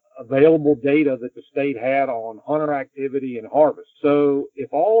using available data that the state had on hunter activity and harvest. So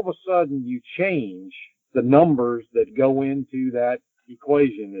if all of a sudden you change the numbers that go into that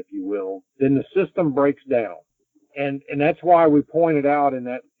equation, if you will, then the system breaks down. And that's why we pointed out in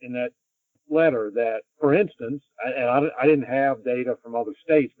that letter that, for instance, and I didn't have data from other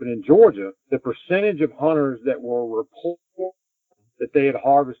states, but in Georgia, the percentage of hunters that were reported that they had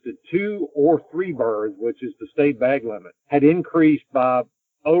harvested 2 or 3 birds, which is the state bag limit, had increased by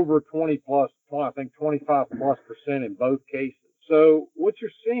over 25% in both cases. So what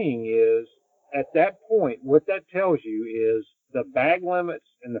you're seeing is, at that point, what that tells you is the bag limits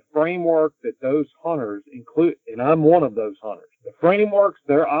and the framework that those hunters include, and I'm one of those hunters, the frameworks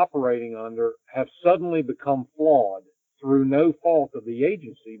they're operating under have suddenly become flawed through no fault of the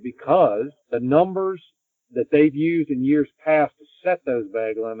agency, because the numbers that they've used in years past to set those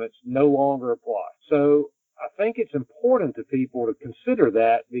bag limits no longer apply. So I think it's important to people to consider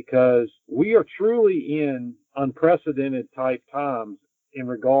that, because we are truly in unprecedented type times in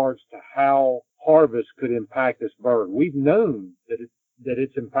regards to how harvest could impact this bird. We've known that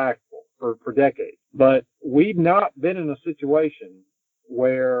it's impactful for decades, but we've not been in a situation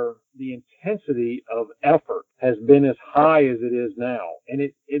where the intensity of effort has been as high as it is now. And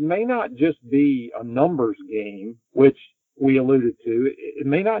it may not just be a numbers game, which we alluded to. It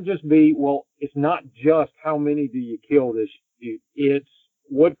may not just be, well, it's not just how many do you kill this year. It's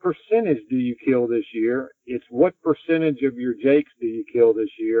what percentage do you kill this year? It's what percentage of your jakes do you kill this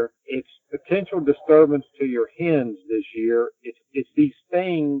year? It's potential disturbance to your hens this year. It's these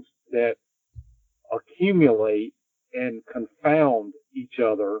things that accumulate and confound each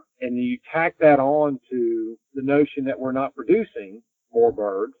other, and you tack that on to the notion that we're not producing more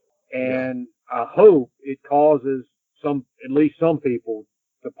birds, and I hope it causes at least some people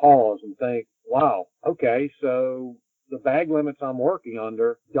to pause and think, wow, okay, so the bag limits I'm working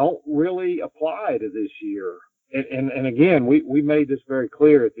under don't really apply to this year. And again, we made this very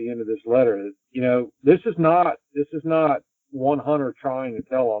clear at the end of this letter. This is not one hunter trying to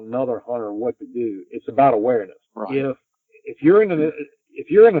tell another hunter what to do. It's about awareness. Right. If you're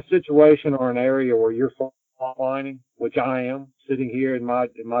in a situation or an area where you're lining, which I am sitting here in my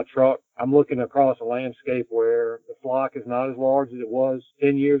truck, I'm looking across a landscape where the flock is not as large as it was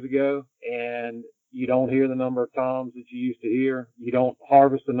 10 years ago, and you don't hear the number of toms that you used to hear. You don't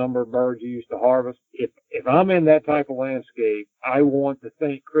harvest the number of birds you used to harvest. If I'm in that type of landscape, I want to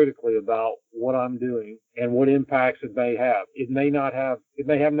think critically about what I'm doing and what impacts it may have. It may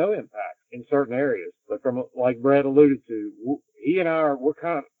have no impact in certain areas, but from, like Brett alluded to, he and I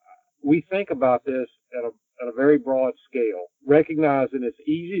we think about this at a very broad scale, recognizing it's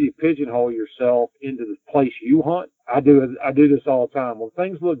easy to pigeonhole yourself into the place you hunt. I do this all the time. When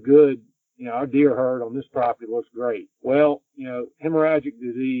things look good, our deer herd on this property looks great. Well, hemorrhagic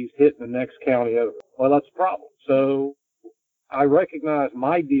disease hit in the next county over. Well, that's a problem. So I recognize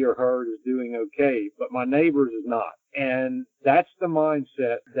my deer herd is doing okay, but my neighbors is not. And that's the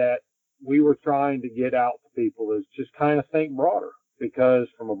mindset that we were trying to get out to people, is just kind of think broader, because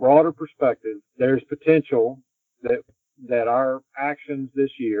from a broader perspective, there's potential that our actions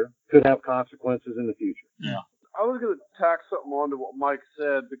this year could have consequences in the future. Yeah. I was going to tack something on to what Mike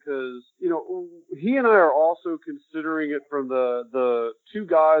said, because, he and I are also considering it from the two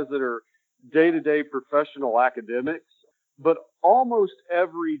guys that are day-to-day professional academics, but almost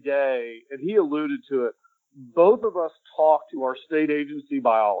every day, and he alluded to it, both of us talk to our state agency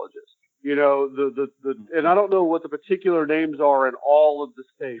biologists. And I don't know what the particular names are in all of the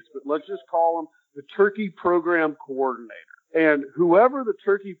states, but let's just call them the turkey program coordinator. And whoever the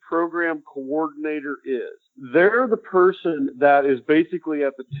turkey program coordinator is, they're the person that is basically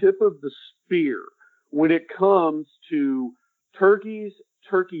at the tip of the spear when it comes to turkeys,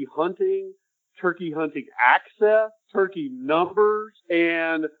 turkey hunting access, turkey numbers,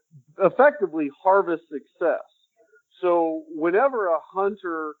 and effectively harvest success. So whenever a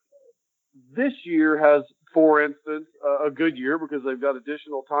hunter this year has, for instance, a good year because they've got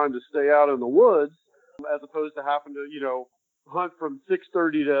additional time to stay out in the woods, as opposed to having to, hunt from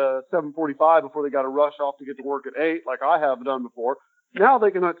 6:30 to 7:45 before they got to rush off to get to work at 8, like I have done before. Now they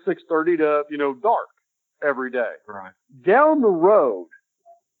can hunt 6:30 to, dark every day. Right. Down the road,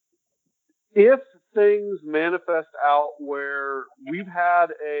 if things manifest out where we've had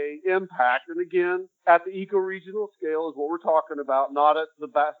a impact, and again, at the eco-regional scale is what we're talking about, not at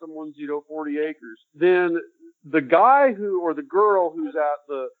someone's, 40 acres, then the guy or the girl who's at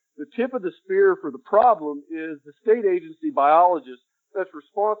the tip of the spear for the problem is the state agency biologist that's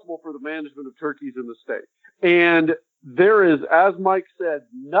responsible for the management of turkeys in the state. And there is, as Mike said,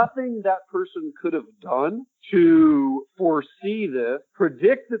 nothing that person could have done to foresee this,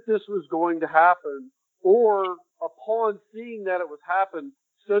 predict that this was going to happen, or upon seeing that it was happen,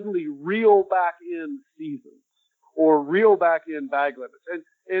 suddenly reel back in seasons or reel back in bag limits.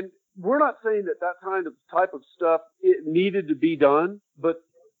 And we're not saying that type of stuff, it needed to be done, but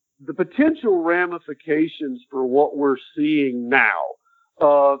the potential ramifications for what we're seeing now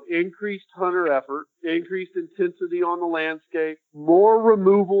of increased hunter effort, increased intensity on the landscape, more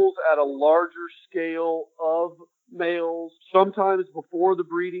removals at a larger scale of males, sometimes before the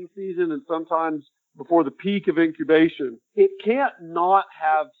breeding season and sometimes before the peak of incubation, it can't not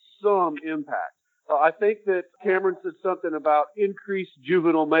have some impact. I think that Cameron said something about increased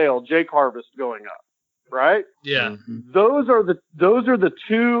juvenile male, Jake harvest going up. Right? Yeah. Mm-hmm. Those are the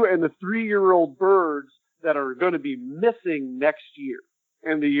 2 and the 3-year-old birds that are going to be missing next year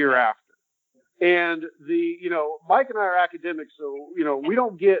and the year after. And Mike and I are academics, so, we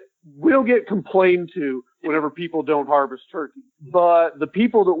don't get complained to whenever people don't harvest turkey. But the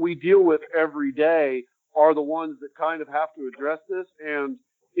people that we deal with every day are the ones that kind of have to address this. And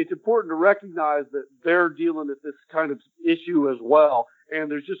it's important to recognize that they're dealing with this kind of issue as well. And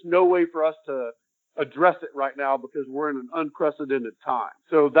there's just no way for us to address it right now because we're in an unprecedented time.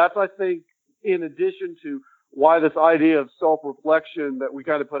 So that's, I think, in addition to why this idea of self-reflection that we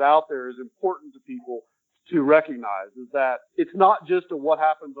kind of put out there is important to people to recognize, is that it's not just what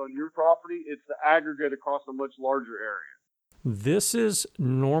happens on your property, it's the aggregate across a much larger area. This is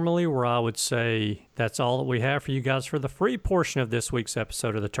normally where I would say that's all that we have for you guys for the free portion of this week's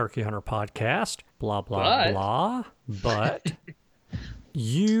episode of the Turkey Hunter Podcast. Blah, blah, blah. But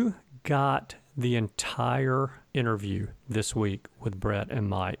you got the entire interview this week with Brett and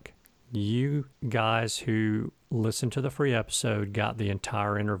Mike. You guys who listened to the free episode got the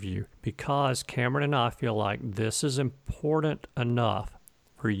entire interview because Cameron and I feel like this is important enough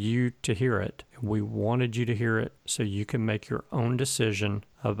for you to hear it. We wanted you to hear it so you can make your own decision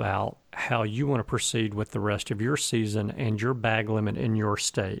about how you want to proceed with the rest of your season and your bag limit in your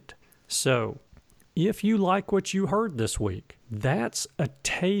state. So, if you like what you heard this week, that's a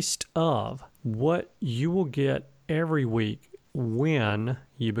taste of what you will get every week when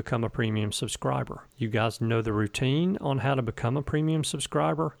you become a premium subscriber. You guys know the routine on how to become a premium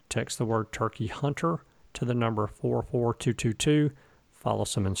subscriber. Text the word Turkey Hunter to the number 44222. Follow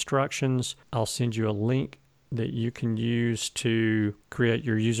some instructions. I'll send you a link that you can use to create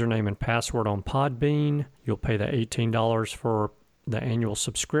your username and password on Podbean. You'll pay the $18 for the annual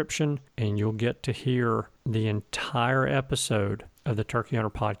subscription, and you'll get to hear the entire episode of the Turkey Hunter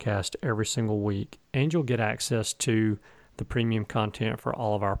podcast every single week, and you'll get access to the premium content for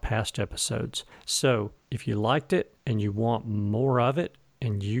all of our past episodes. So if you liked it and you want more of it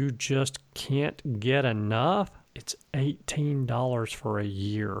and you just can't get enough, it's $18 for a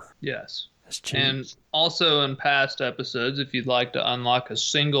year. Yes. That's cheap. And also in past episodes, if you'd like to unlock a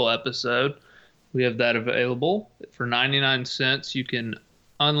single episode, we have that available. For 99 cents, you can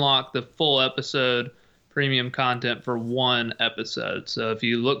unlock the full episode premium content for one episode. So if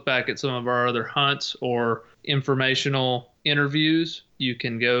you look back at some of our other hunts or informational interviews, you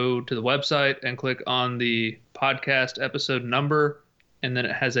can go to the website and click on the podcast episode number, and then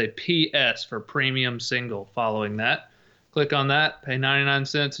it has a PS for premium single following that. Click on that, pay 99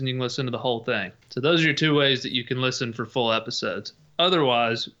 cents, and you can listen to the whole thing. So those are your two ways that you can listen for full episodes.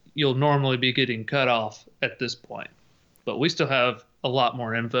 Otherwise, you'll normally be getting cut off at this point. But we still have a lot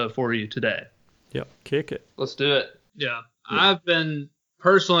more info for you today. Yep, kick it. Let's do it. Yeah. I've been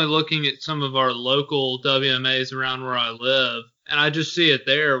personally looking at some of our local WMAs around where I live, and I just see it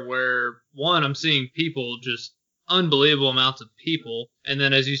there where, one, I'm seeing people, just unbelievable amounts of people. And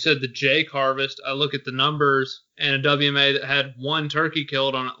then, as you said, the Jake harvest, I look at the numbers, and a WMA that had one turkey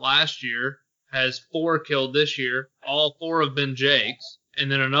killed on it last year has 4 killed this year. All 4 have been Jakes. And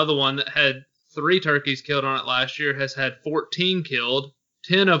then another one that had 3 turkeys killed on it last year has had 14 killed,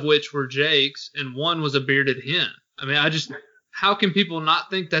 10 of which were Jakes, and 1 was a bearded hen. I mean, how can people not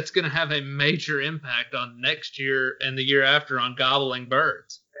think that's going to have a major impact on next year and the year after on gobbling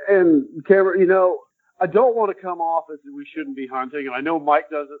birds? And Cameron, I don't want to come off as we shouldn't be hunting, and I know Mike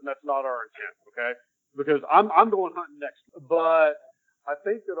does it, and that's not our intent, okay? Because I'm going hunting next. But I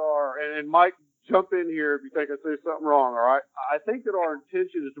think that and Mike, jump in here if you think I say something wrong, all right? I think that our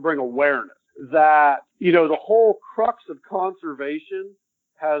intention is to bring awareness that, the whole crux of conservation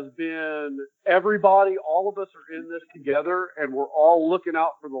has been everybody, all of us are in this together, and we're all looking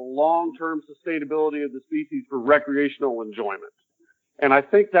out for the long-term sustainability of the species for recreational enjoyment. And I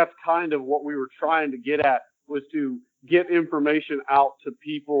think that's kind of what we were trying to get at, was to get information out to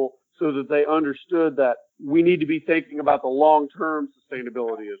people so that they understood that we need to be thinking about the long-term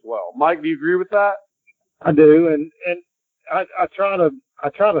sustainability as well. Mike, do you agree with that? I do, and I try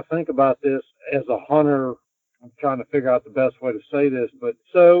to think about this as a hunter. I'm trying to figure out the best way to say this, but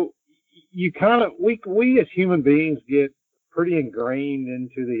so you kind of we as human beings get pretty ingrained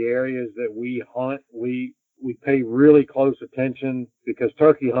into the areas that we hunt. We pay really close attention because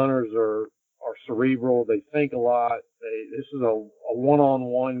turkey hunters are cerebral. They think a lot. This is a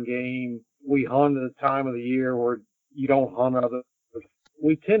one-on-one game. We hunt at a time of the year where you don't hunt others.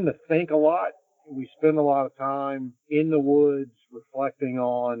 We tend to think a lot. We spend a lot of time in the woods reflecting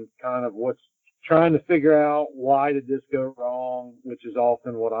on kind of trying to figure out why did this go wrong, which is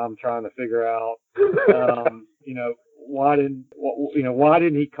often what I'm trying to figure out. Why didn't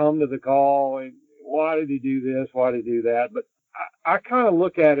he come to the call? And why did he do this? Why did he do that? But I kind of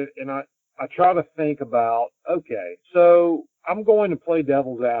look at it and I try to think about, okay, so I'm going to play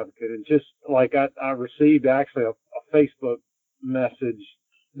devil's advocate, and just like I received actually a Facebook message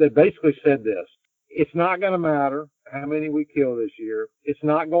that basically said this: it's not going to matter how many we kill this year. It's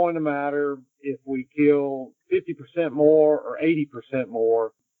not going to matter if we kill 50% more or 80%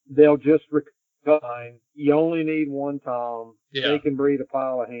 more. They'll just recombine. You only need one tom. Yeah. They can breed a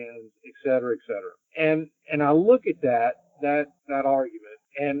pile of hens, et cetera, et cetera. And I look at that argument,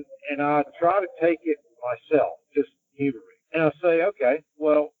 and I try to take it myself, just humor me. And I say, okay,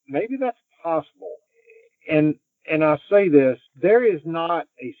 well, maybe that's possible. And I say this: there is not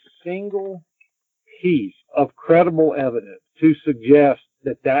a single piece of credible evidence to suggest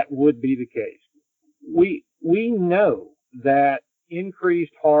that would be the case. We know that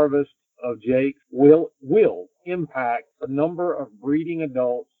increased harvest of jakes will impact the number of breeding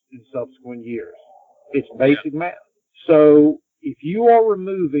adults in subsequent years. It's basic math. So if you are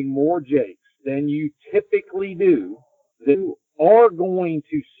removing more jakes than you typically do, then you are going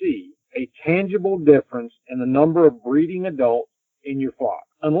to see a tangible difference in the number of breeding adults in your flock.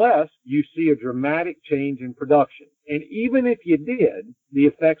 unless you see a dramatic change in production. And even if you did, the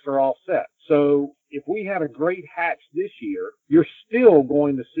effects are offset. So if we had a great hatch this year, you're still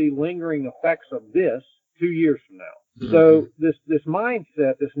going to see lingering effects of this 2 years from now. Mm-hmm. So this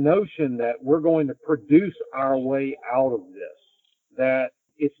mindset, this notion that we're going to produce our way out of this, that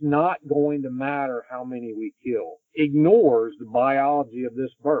it's not going to matter how many we kill, ignores the biology of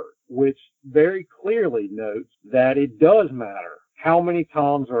this bird, which very clearly notes that it does matter how many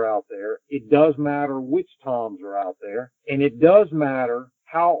toms are out there. It does matter which toms are out there. And it does matter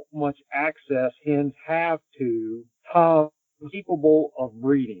how much access hens have to toms capable of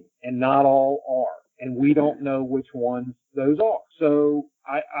breeding. And not all are. And we don't know which ones those are. So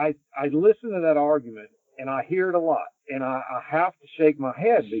I listen to that argument and I hear it a lot. And I have to shake my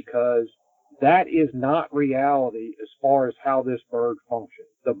head because that is not reality as far as how this bird functions.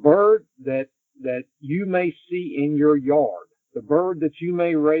 The bird that you may see in your yard, the bird that you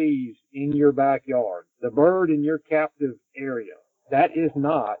may raise in your backyard, the bird in your captive area, that is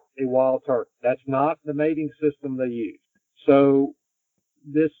not a wild turkey. That's not the mating system they use. So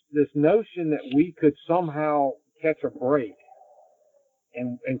this notion that we could somehow catch a break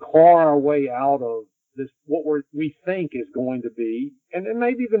and claw our way out of this, what we think is going to be, and then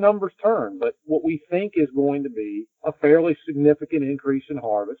maybe the numbers turn, but what we think is going to be a fairly significant increase in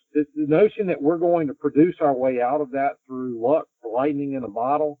harvest. The notion that we're going to produce our way out of that through luck, lightning in a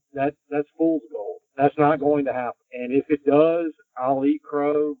bottle, that's fool's gold. That's not going to happen. And if it does, I'll eat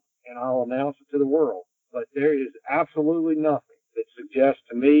crow and I'll announce it to the world. But there is absolutely nothing that suggests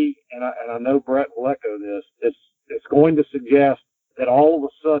to me, and I know Brett will echo this, it's going to suggest that all of a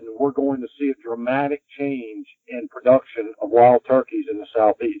sudden we're going to see a dramatic change in production of wild turkeys in the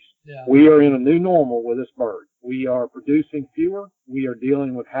Southeast. Yeah. We are in a new normal with this bird. We are producing fewer. We are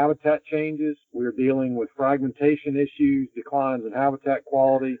dealing with habitat changes. We are dealing with fragmentation issues, declines in habitat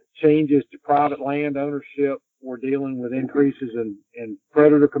quality, changes to private land ownership. We're dealing with increases in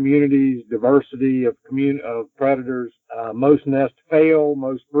predator communities, diversity of predators. Most nests fail.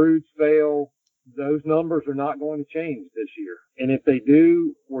 Most broods fail. Those numbers are not going to change this year. And if they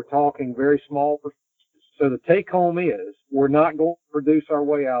do, we're talking very small percentages. So the take home is we're not going to produce our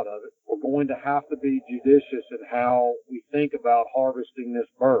way out of it. We're going to have to be judicious in how we think about harvesting this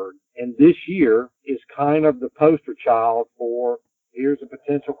bird. And this year is kind of the poster child for here's a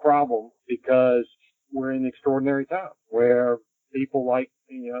potential problem because we're in extraordinary times where people I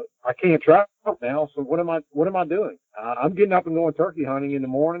can't travel now. So what am I doing? I'm getting up and going turkey hunting in the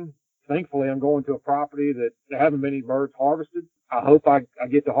morning. Thankfully, I'm going to a property that there haven't been any birds harvested. I hope I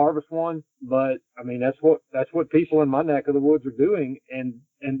get to harvest one, but I mean that's what people in my neck of the woods are doing, and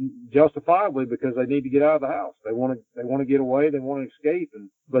justifiably because they need to get out of the house. They want to get away. They want to escape.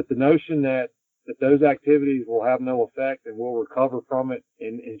 But the notion that those activities will have no effect and we'll recover from it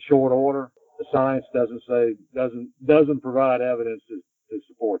in short order, the science doesn't provide evidence to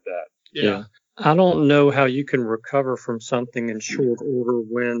support that. Yeah. I don't know how you can recover from something in short order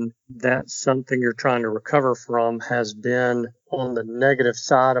when that something you're trying to recover from has been on the negative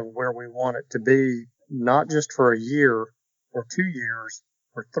side of where we want it to be, not just for a year or 2 years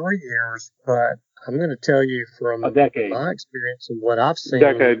or 3 years, but I'm going to tell you from a decade. My experience and what I've seen.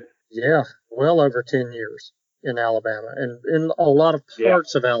 Decade. Yeah, well over 10 years in Alabama and in a lot of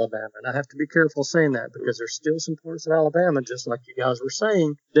parts of Alabama. And I have to be careful saying that because there's still some parts of Alabama, just like you guys were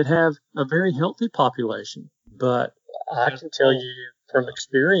saying, that have a very healthy population. But I can tell you from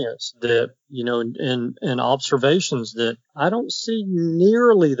experience that, and observations that I don't see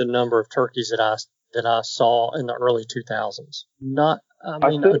nearly the number of turkeys that I saw in the early 2000s. I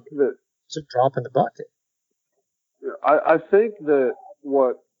think that it's a drop in the bucket. I think that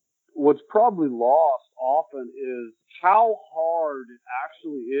what's probably lost often is how hard it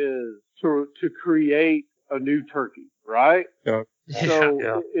actually is to create a new turkey, right? Yeah.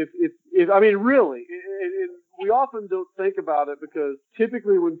 So if I mean, really, we often don't think about it because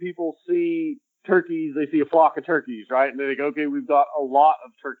typically when people see turkeys, they see a flock of turkeys, right? And they think, okay, we've got a lot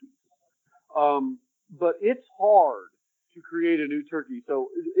of turkeys. But it's hard to create a new turkey. So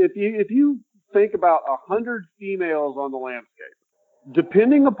if you think about 100 females on the landscape,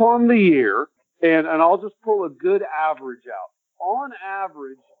 depending upon the year, and I'll just pull a good average out. On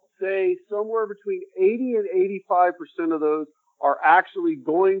average, say somewhere between 80 and 85% of those are actually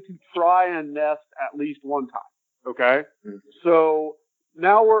going to try and nest at least one time. Okay? Mm-hmm. So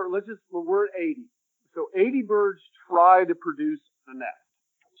now we're at 80. So 80 birds try to produce a nest.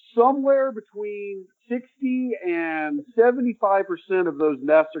 Somewhere between 60 and 75% of those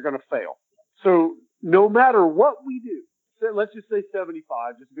nests are going to fail. So no matter what we do, let's just say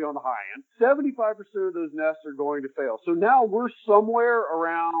 75, just to be on the high end. 75% of those nests are going to fail. So now we're somewhere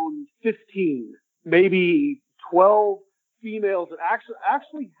around 15, maybe 12 females that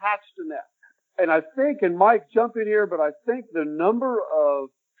actually hatched a nest. And I think, and Mike, jump in here, but I think the number of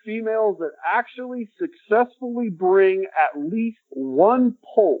females that actually successfully bring at least one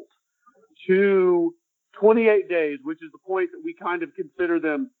poult to 28 days, which is the point that we kind of consider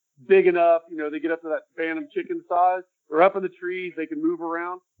them big enough. You know, they get up to that phantom chicken size. They're up in the trees. They can move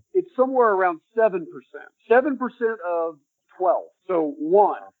around. It's somewhere around 7%. 7% of 12. So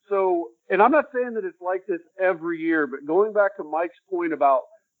one. So, and I'm not saying that it's like this every year, but going back to Mike's point about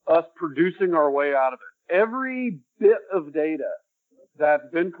us producing our way out of it, every bit of data that's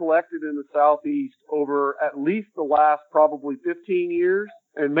been collected in the Southeast over at least the last probably 15 years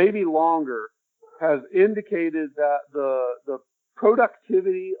and maybe longer has indicated that the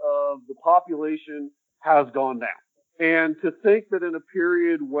productivity of the population has gone down. And to think that in a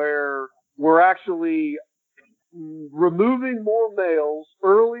period where we're actually removing more males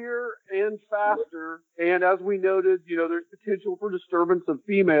earlier and faster, and as we noted, you know, there's potential for disturbance of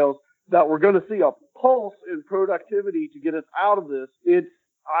females, that we're going to see a pulse in productivity to get us out of this. It's,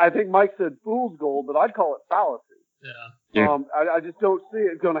 I think Mike said fool's gold, but I'd call it fallacy. Yeah. I just don't see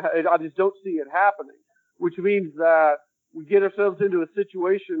it I just don't see it happening, which means that we get ourselves into a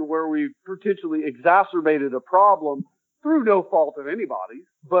situation where we've potentially exacerbated a problem through no fault of anybody's.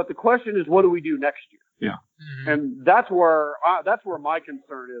 But the question is, what do we do next year? Yeah. Mm-hmm. And that's where my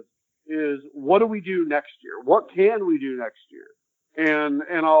concern is what do we do next year? What can we do next year? And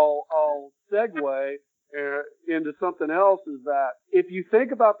I'll segue into something else, is that if you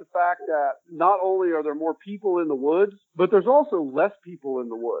think about the fact that not only are there more people in the woods, but there's also less people in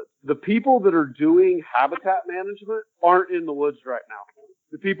the woods. The people that are doing habitat management aren't in the woods right now.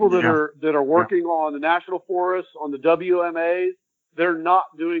 The people that are working on the national forests, on the WMAs, they're not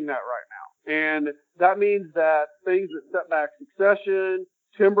doing that right now. And that means that things that set back succession,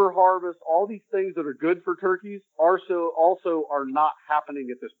 timber harvest, all these things that are good for turkeys also are not happening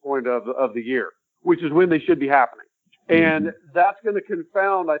at this point of the year, which is when they should be happening. And that's going to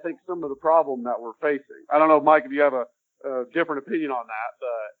confound, I think, some of the problem that we're facing. I don't know, Mike, if you have a different opinion on that.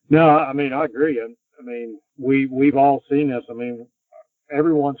 But no, I mean, I agree. I mean, we've all seen this. I mean,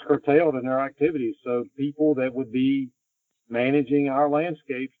 everyone's curtailed in their activities. So people that would be managing our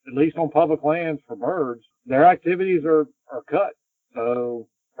landscapes, at least on public lands for birds, their activities are cut. So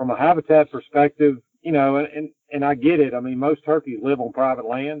from a habitat perspective, you know, and I get it. I mean, most turkeys live on private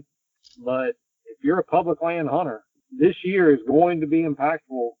land, but if you're a public land hunter, this year is going to be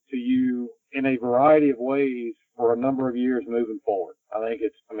impactful to you in a variety of ways for a number of years moving forward. I think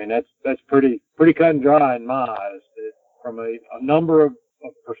that's pretty cut and dry in my eyes. That from a number of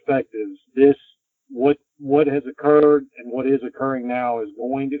perspectives, what has occurred and what is occurring now is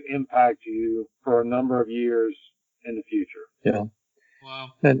going to impact you for a number of years in the future. Yeah. Wow.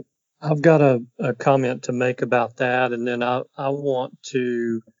 And I've got a comment to make about that, and then I want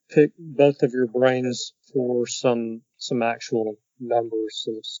to pick both of your brains for some actual numbers,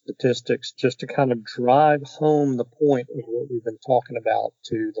 some statistics, just to kind of drive home the point of what we've been talking about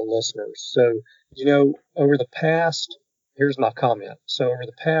to the listeners. So, you know, here's my comment. So over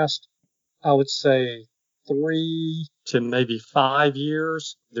the past, I would say 3 to maybe 5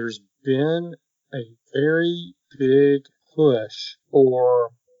 years, there's been a very big push for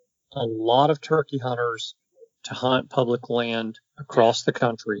a lot of turkey hunters to hunt public land across the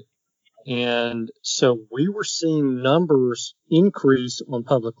country. And so we were seeing numbers increase on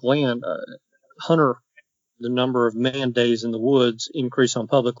public land. The number of man days in the woods increase on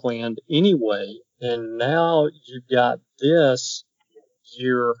public land anyway. And now you've got this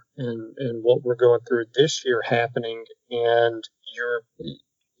year and what we're going through this year happening. And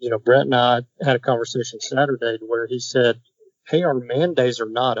Brett and I had a conversation Saturday where he said, hey, our man days are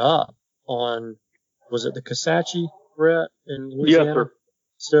not up on, was it the Kisatchie, Brett, in Louisiana? Yes, sir.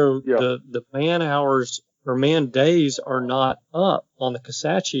 So yeah. the man hours or man days are not up on the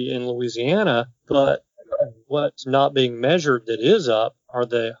Kisatchie in Louisiana, but what's not being measured that is up are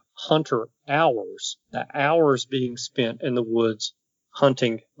the hunter hours, the hours being spent in the woods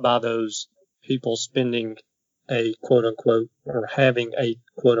hunting by those people spending a quote unquote or having a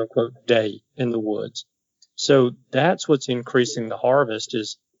quote unquote day in the woods. So that's what's increasing the harvest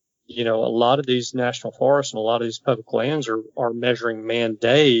is, you know, a lot of these national forests and a lot of these public lands are measuring man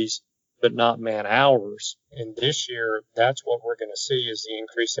days, but not man hours. And this year, that's what we're going to see is the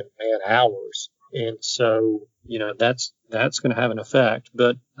increase in man hours. And so, you know, that's going to have an effect.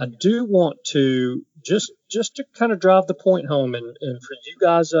 But I do want to just to kind of drive the point home and for you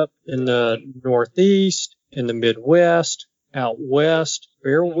guys up in the Northeast, in the Midwest, out west,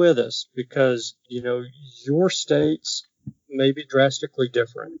 bear with us because, your states may be drastically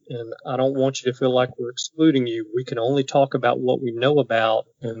different. And I don't want you to feel like we're excluding you. We can only talk about what we know about.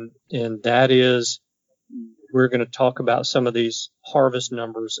 And that is, we're going to talk about some of these harvest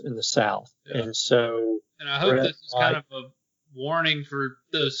numbers in the South. Yeah. And I hope this is kind of a warning for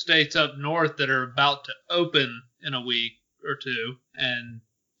those states up north that are about to open in a week or two, and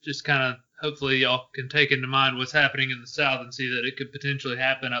just kind of hopefully y'all can take into mind what's happening in the South and see that it could potentially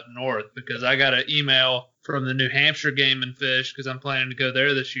happen up north, because I got an email from the New Hampshire Game and Fish because I'm planning to go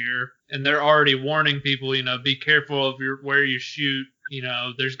there this year, and they're already warning people, be careful of where you shoot.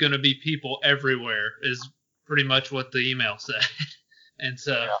 There's going to be people everywhere is pretty much what the email said. And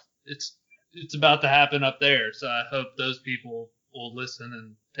so it's about to happen up there. So I hope those people will listen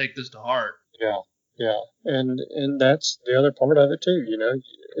and take this to heart. Yeah. And that's the other part of it too,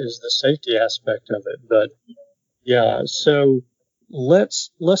 is the safety aspect of it. But yeah, so let's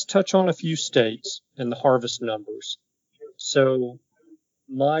touch on a few states and the harvest numbers. So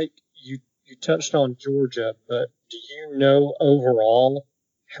Mike, you touched on Georgia, but do you know overall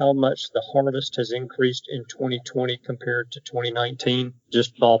how much the harvest has increased in 2020 compared to 2019?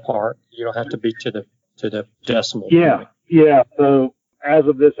 Just ballpark. You don't have to be to the decimal. Yeah. So as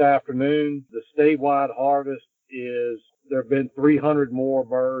of this afternoon, the statewide harvest there have been 300 more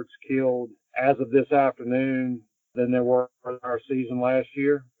birds killed as of this afternoon than there were in our season last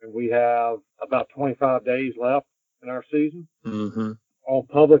year. And we have about 25 days left in our season. Mm-hmm. On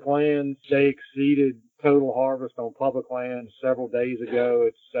public lands, they exceeded total harvest on public lands several days ago.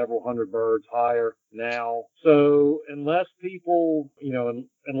 It's several hundred birds higher now. So unless people,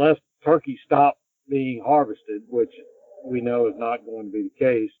 unless turkeys stop being harvested, which we know is not going to be the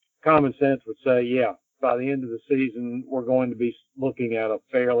case, common sense would say, by the end of the season, we're going to be looking at a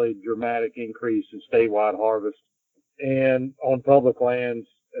fairly dramatic increase in statewide harvest and on public lands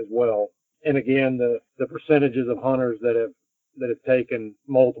as well. And again, the percentages of hunters that have taken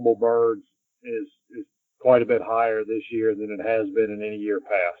multiple birds is quite a bit higher this year than it has been in any year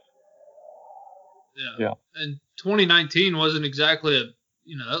past. Yeah. And 2019 wasn't exactly that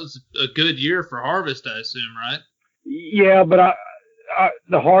was a good year for harvest, I assume, right? Yeah, but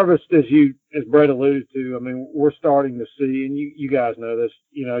the harvest, as Brett alluded to, we're starting to see, and you guys know this,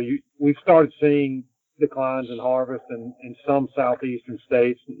 we've started seeing declines in harvest in some southeastern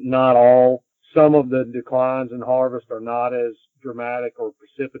states, not all. Some of the declines in harvest are not as dramatic or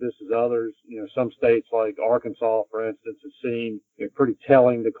precipitous as others. Some states like Arkansas, for instance, have seen pretty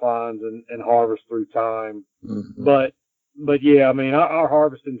telling declines in harvest through time. Mm-hmm. But yeah, our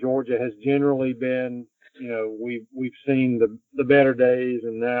harvest in Georgia has generally been, we've seen the better days,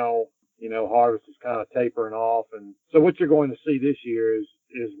 and now, harvest is kind of tapering off. And so what you're going to see this year is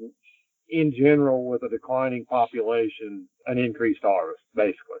in general, with a declining population, an increased harvest,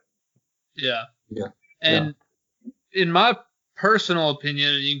 basically. Yeah. And in my personal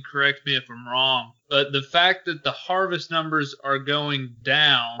opinion, and you can correct me if I'm wrong, but the fact that the harvest numbers are going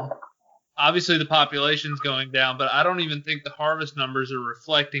down, obviously the population's going down, but I don't even think the harvest numbers are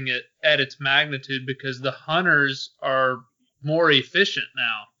reflecting it at its magnitude, because the hunters are more efficient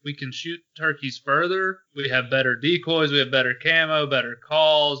now. We can shoot turkeys further. We have better decoys. We have better camo, better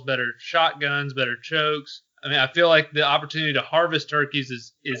calls, better shotguns, better chokes. I feel like the opportunity to harvest turkeys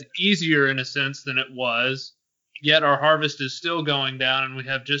is easier in a sense than it was, yet our harvest is still going down, and we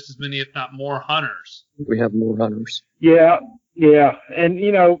have just as many, if not more, hunters. We have more hunters. Yeah. And,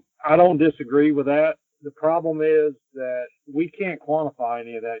 I don't disagree with that. The problem is that we can't quantify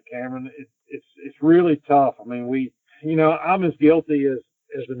any of that, Cameron. It's really tough. I'm as guilty as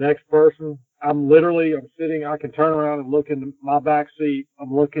the next person. I'm sitting, I can turn around and look in my back seat.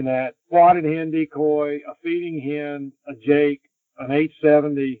 I'm looking at spotted hen decoy, a feeding hen, a jake, an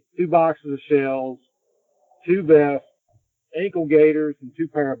 870, 2 boxes of shells, 2 vests, ankle gaiters, and 2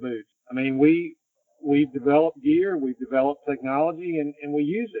 pair of boots. We've developed gear, we've developed technology, and we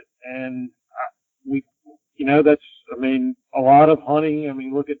use it. And that's, a lot of hunting.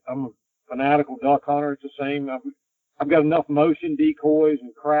 I'm a fanatical duck hunter. It's the same. I've got enough motion decoys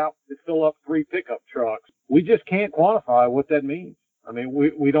and crap to fill up 3 pickup trucks. We just can't quantify what that means.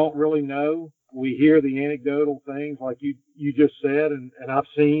 We don't really know. We hear the anecdotal things like you just said, and I've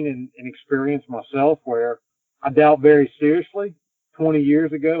seen and experienced myself, where I doubt very seriously 20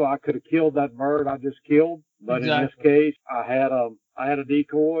 years ago I could have killed that bird I just killed. But exactly. In this case, I had a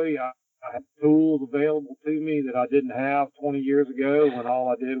decoy. I had tools available to me that I didn't have 20 years ago, when all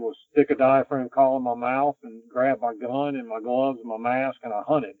I did was stick a diaphragm call in my mouth and grab my gun and my gloves and my mask, and I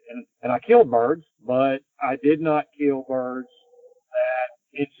hunted. And I killed birds, but I did not kill birds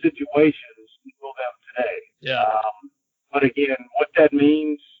that in situations kill them today. Yeah. But again, what that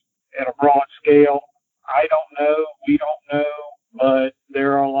means at a broad scale, I don't know. We don't know. But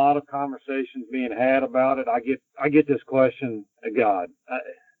there are a lot of conversations being had about it. I get this question, God,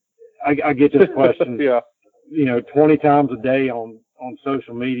 I get this question, Yeah. 20 times a day on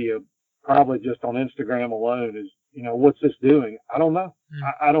social media, probably just on Instagram alone is, what's this doing? I don't know.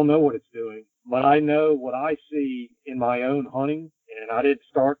 I don't know what it's doing, but I know what I see in my own hunting, and I didn't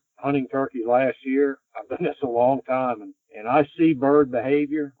start hunting turkeys last year. I've done this a long time, and I see bird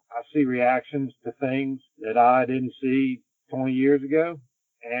behavior. I see reactions to things that I didn't see 20 years ago.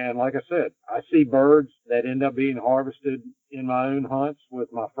 And like I said, I see birds that end up being harvested in my own hunts with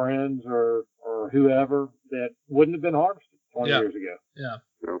my friends or whoever that wouldn't have been harvested 20 years ago. Yeah.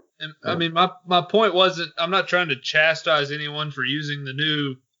 And I mean, my point wasn't, I'm not trying to chastise anyone for using the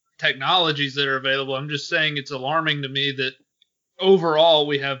new technologies that are available. I'm just saying it's alarming to me that overall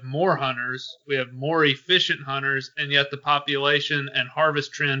we have more hunters, we have more efficient hunters, and yet the population and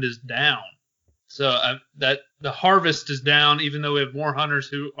harvest trend is down. So that the harvest is down, even though we have more hunters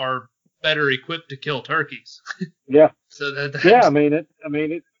who are better equipped to kill turkeys. Yeah. So that's the numbers,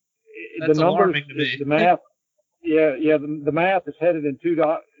 alarming to me. The math, the math is headed in two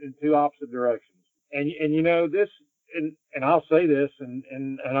opposite directions. And this, and I'll say this,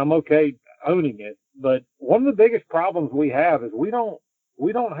 and I'm okay owning it. But one of the biggest problems we have is we don't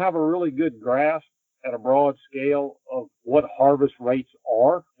have a really good grasp at a broad scale of what harvest rates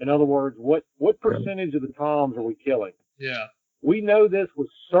are. In other words, what percentage of the toms are we killing? Yeah. We know this with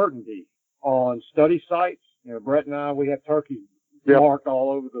certainty on study sites. Brett and I, we have turkeys marked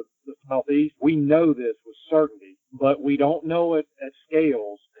all over the Southeast. We know this with certainty, but we don't know it at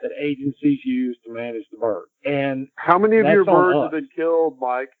scales that agencies use to manage the bird. And how many of your birds have been killed,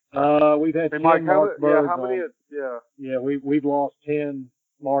 Mike? We've had 10 Mike, marked birds. How many? We've lost 10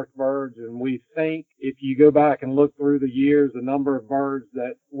 marked birds, and we think if you go back and look through the years, the number of birds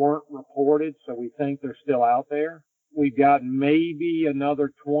that weren't reported, so we think they're still out there. We've got maybe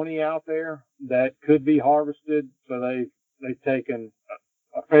another 20 out there that could be harvested, so they've taken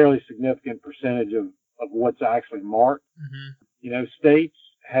a fairly significant percentage of what's actually marked. Mm-hmm. States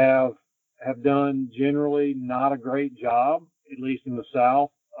have done generally not a great job, at least in the South,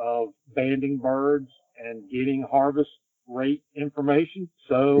 of banding birds and getting harvest rate information.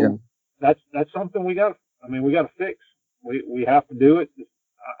 So that's something we got to fix. We have to do it.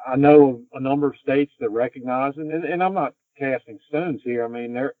 I know of a number of states that recognize it, and I'm not casting stones here. I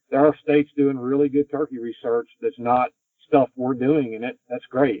mean, there are states doing really good turkey research that's not stuff we're doing, and that's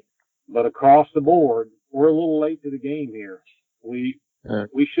great. But across the board, we're a little late to the game here. We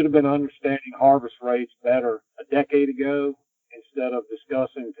should have been understanding harvest rates better a decade ago instead of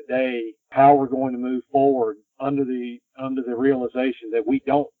discussing today how we're going to move forward under the realization that we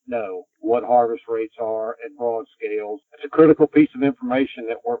don't know what harvest rates are at broad scales. It's a critical piece of information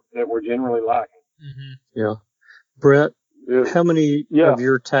that we're generally lacking. Mm-hmm. Yeah. Brett, how many of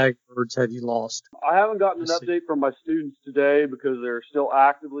your tagged birds have you lost? I haven't gotten an update from my students today because they're still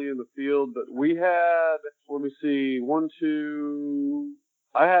actively in the field, but we had,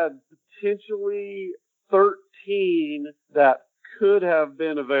 I had potentially 13 that could have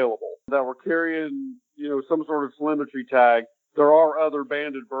been available that were carrying, some sort of telemetry tag. There are other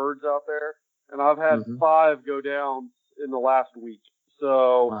banded birds out there, and I've had 5 go down in the last week.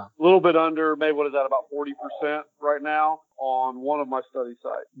 So a little bit under, maybe what is that, about 40% right now on one of my study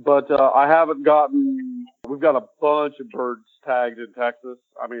sites. But I haven't we've got a bunch of birds tagged in Texas.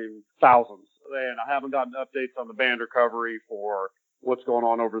 I mean, thousands. And I haven't gotten updates on the band recovery for what's going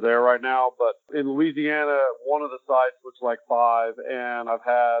on over there right now. But in Louisiana, one of the sites looks like 5, and I've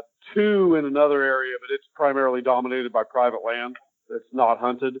had 2 in another area, but it's primarily dominated by private land that's not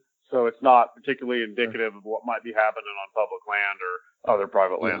hunted. So it's not particularly indicative of what might be happening on public land or other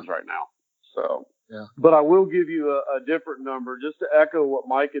private lands right now. So, but I will give you a different number just to echo what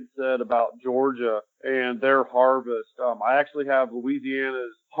Mike had said about Georgia and their harvest. I actually have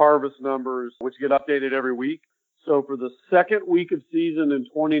Louisiana's harvest numbers, which get updated every week. So for the second week of season in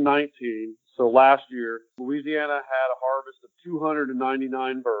 2019, so last year, Louisiana had a harvest of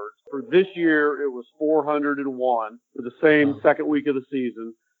 299 birds. For this year, it was 401 for the same second week of the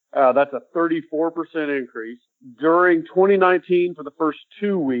season. That's a 34% increase. During 2019, for the first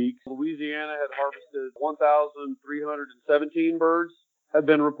 2 weeks, Louisiana had harvested 1,317 birds had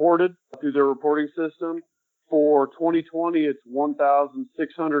been reported through their reporting system. For 2020, it's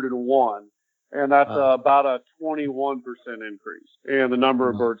 1,601. And that's about a 21% increase in the number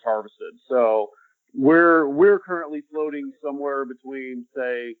of birds harvested. So we're currently floating somewhere between,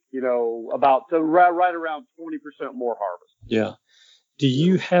 say, right around 20% more harvest. Yeah. Do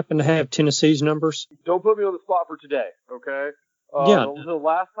you happen to have Tennessee's numbers? Don't put me on the spot for today, okay? Yeah. The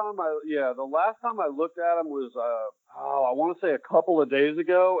last time I looked at them was I want to say a couple of days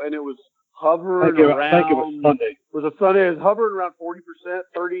ago, and it was hovering around. I think it was Sunday. It was a Sunday. It was hovering around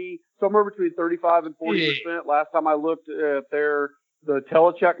 40%, somewhere between 35 and 40%. Last time I looked at the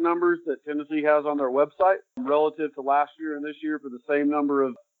telecheck numbers that Tennessee has on their website relative to last year and this year for the same number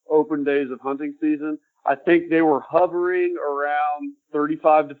of open days of hunting season, I think they were hovering around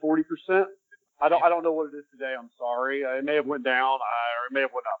 35 to 40%. I don't know what it is today. I'm sorry. It may have went down, or it may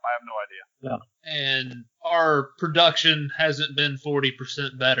have went up. I have no idea. Yeah. And our production hasn't been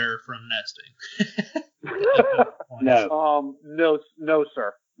 40% better from nesting. No,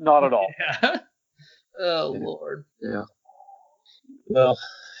 sir. Not at all. Yeah. Oh, Lord. Yeah. Well,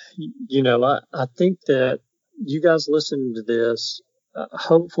 I think that you guys listening to this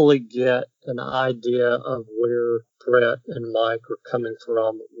hopefully get an idea of where Brett and Mike are coming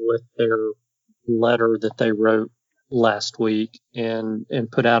from with their letter that they wrote last week and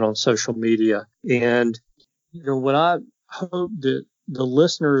put out on social media. And, what I hope that the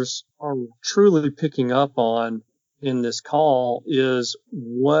listeners are truly picking up on in this call is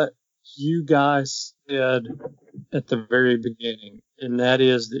what you guys said at the very beginning. And that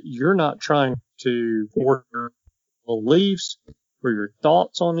is that you're not trying to force your beliefs or your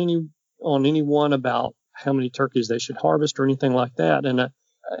thoughts on anyone about how many turkeys they should harvest or anything like that. And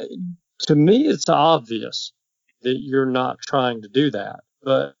to me, it's obvious that you're not trying to do that.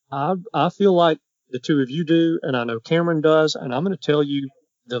 But I feel like the two of you do, and I know Cameron does, and I'm going to tell you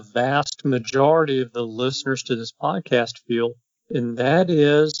the vast majority of the listeners to this podcast feel, and that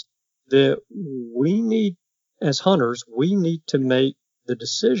is that we need, as hunters, we need to make the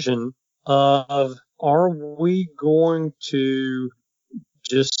decision of, are we going to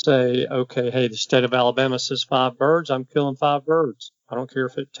just say, okay, hey, the state of Alabama says 5 birds, I'm killing 5 birds. I don't care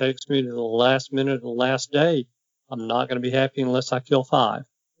if it takes me to the last minute of the last day. I'm not going to be happy unless I kill 5.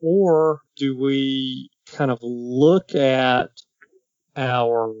 Or do we kind of look at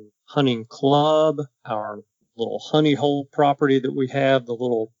our hunting club, our little honey hole property that we have, the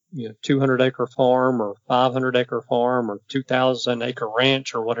little 200-acre farm or 500-acre farm or 2,000-acre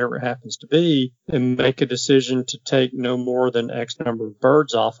ranch or whatever it happens to be, and make a decision to take no more than X number of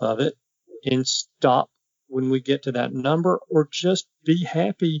birds off of it and stop when we get to that number, or just be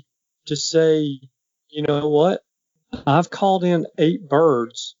happy to say, you know what, I've called in 8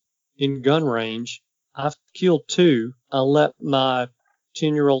 birds in gun range. I've killed 2. I let my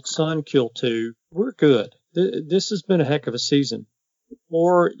 10-year-old son kill 2. We're good. This has been a heck of a season.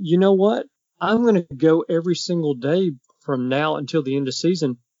 Or, you know what? I'm going to go every single day from now until the end of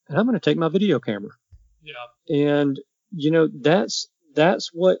season, and I'm going to take my video camera. Yeah. And, that's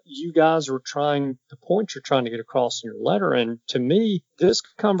what you guys are the point you're trying to get across in your letter. And to me, this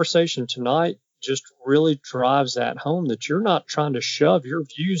conversation tonight just really drives that home, that you're not trying to shove your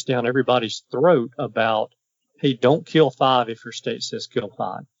views down everybody's throat about, hey, don't kill 5 if your state says kill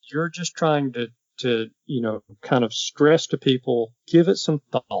 5. You're just trying to kind of stress to people, give it some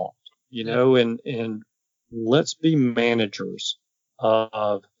thought, and let's be managers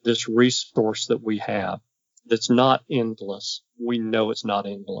of this resource that we have that's not endless. We know it's not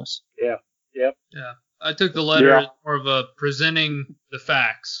endless. Yeah. Yep. Yeah. I took the letter as more of a presenting the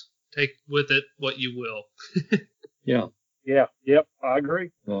facts. Take with it what you will. Yeah. Yeah. Yep. I agree.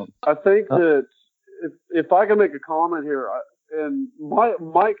 Well, I think that if I can make a comment here, and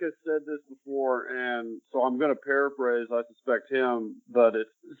Mike has said this before, and so I'm going to paraphrase, I suspect him, but it's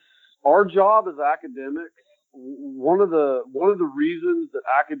our job as academics. One of the reasons that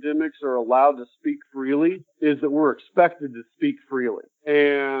academics are allowed to speak freely is that we're expected to speak freely.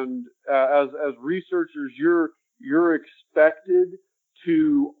 And as researchers, you're expected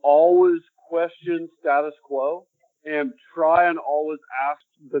to always question status quo and try and always ask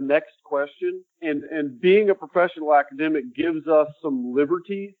the next question. And being a professional academic gives us some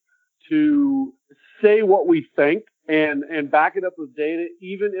liberties to say what we think and back it up with data,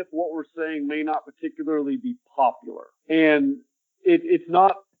 even if what we're saying may not particularly be popular. And it's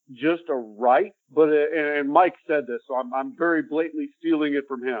not just a right, but and Mike said this, so I'm very blatantly stealing it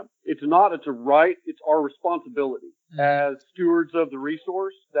from him. It's a right, it's our responsibility as stewards of the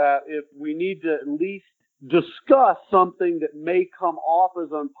resource, that if we need to at least discuss something that may come off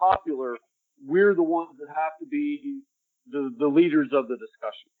as unpopular, we're the ones that have to be the leaders of the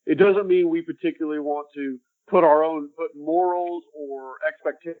discussion. It doesn't mean we particularly want to put morals or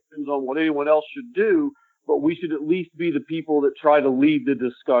expectations on what anyone else should do, but we should at least be the people that try to lead the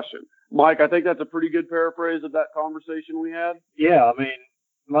discussion. Mike, I think that's a pretty good paraphrase of that conversation we had. Yeah, I mean,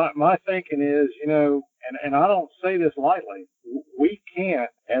 my thinking is, and I don't say this lightly, we can't,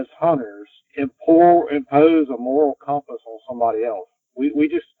 as hunters, impose a moral compass on somebody else. We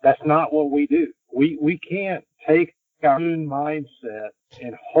just, that's not what we do. We can't take our own mindset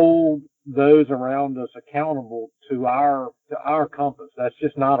and hold those around us accountable to our compass. That's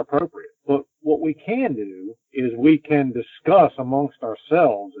just not appropriate. But what we can do is we can discuss amongst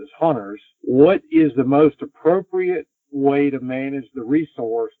ourselves as hunters what is the most appropriate way to manage the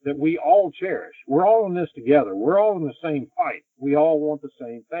resource that we all cherish. We're all in this together. We're all in the same fight. We all want the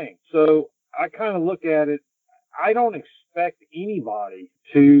same thing. So I kind of look at it, I don't expect anybody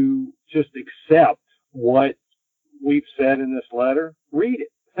to just accept what we've said in this letter. Read it.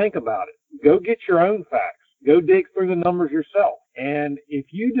 Think about it. Go get your own facts. Go dig through the numbers yourself. And if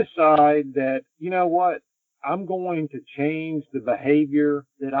you decide that, you know what, I'm going to change the behavior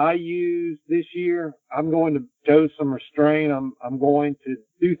that I use this year, I'm going to show some restraint, I'm going to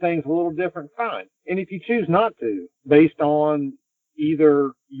do things a little different, fine. And if you choose not to, based on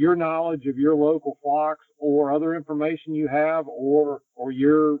either your knowledge of your local flocks or other information you have or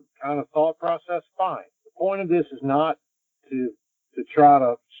your kind of thought process, fine. The point of this is not to try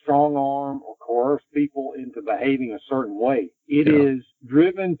to strong arm or coerce people into behaving a certain way. It is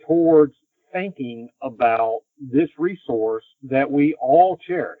driven towards thinking about this resource that we all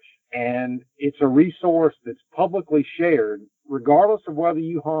cherish. And it's a resource that's publicly shared, regardless of whether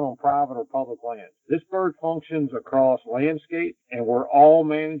you hunt on private or public lands. This bird functions across landscape, and we're all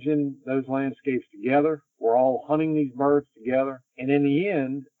managing those landscapes together. We're all hunting these birds together. And in the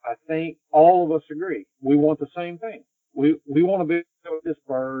end, I think all of us agree. We want the same thing. We want to be with this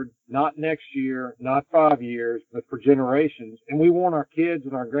bird, not next year, not 5 years, but for generations. And we want our kids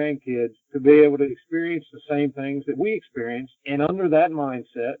and our grandkids to be able to experience the same things that we experience. And under that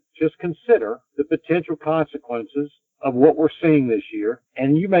mindset, just consider the potential consequences of what we're seeing this year,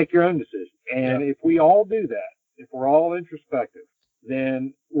 and you make your own decision. And if we all do that, if we're all introspective,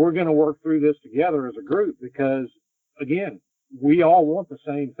 then we're going to work through this together as a group because, again, we all want the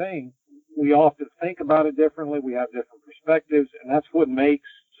same thing. We often think about it differently. We have different perspectives, and that's what makes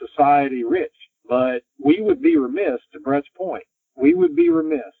society rich. But we would be remiss, to Brett's point, we would be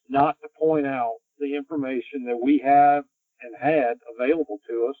remiss not to point out the information that we have and had available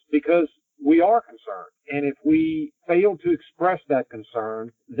to us because we are concerned. And if we fail to express that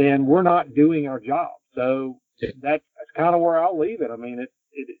concern, then we're not doing our job. So that's kind of where I'll leave it. I mean,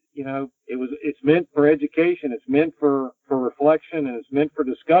 it's meant for education. It's meant for reflection, and it's meant for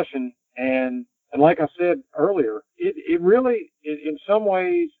discussion. And like I said earlier, it really, in some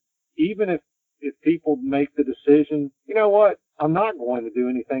ways, even if people make the decision, you know what, I'm not going to do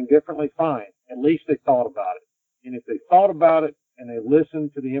anything differently, fine. At least they thought about it. And if they thought about it and they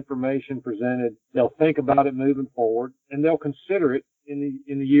listened to the information presented, they'll think about it moving forward, and they'll consider it in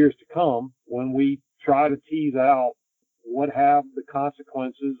the years to come when we try to tease out what have the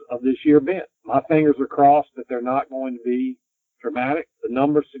consequences of this year been. My fingers are crossed that they're not going to be dramatic. The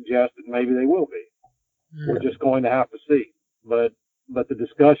numbers suggest that maybe they will be. We're just going to have to see. But the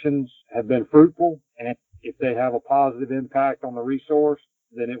discussions have been fruitful, and if they have a positive impact on the resource,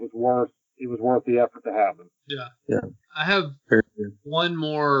 then it was worth the effort to have them. Yeah. I have one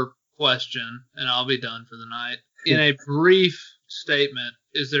more question, and I'll be done for the night. In a brief statement,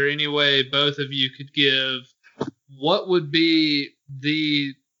 is there any way both of you could give what would be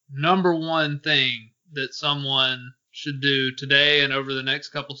the number one thing that someone should do today and over the next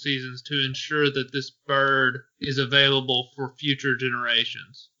couple seasons to ensure that this bird is available for future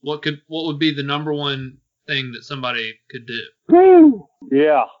generations? What would be the number one thing that somebody could do? Woo!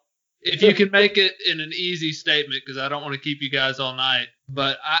 Yeah. If you can make it in an easy statement, because I don't want to keep you guys all night,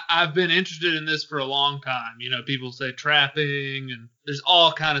 but I've been interested in this for a long time. You know, people say trapping, and there's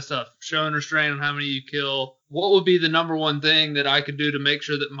all kind of stuff, showing restraint on how many you kill. What would be the number one thing that I could do to make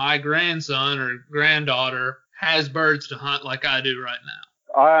sure that my grandson or granddaughter has birds to hunt like I do right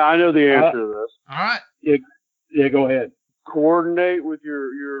now? I know the answer to this. All right. Yeah, go ahead. Coordinate with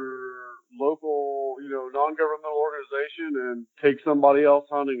your local, non-governmental organization and take somebody else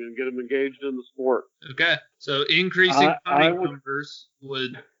hunting and get them engaged in the sport. Okay. So increasing hunting numbers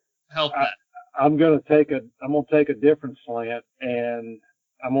would help that. I'm going to take a different slant, and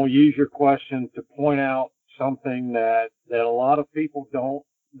I'm going to use your question to point out something that a lot of people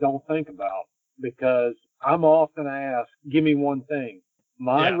don't think about, because I'm often asked, give me one thing.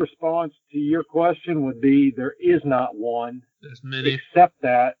 My response to your question would be there is not one. There's many. Except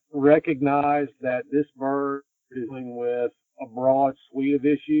that recognize that this bird is dealing with a broad suite of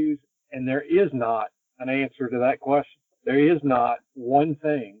issues, and there is not an answer to that question. There is not one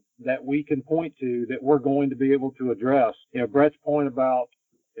thing that we can point to that we're going to be able to address. Brett's point about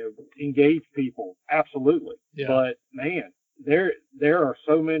engage people, absolutely. Yeah. But man, there are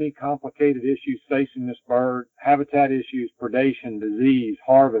so many complicated issues facing this bird: habitat issues, predation, disease,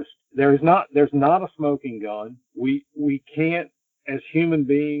 harvest. There's not a smoking gun. We can't, as human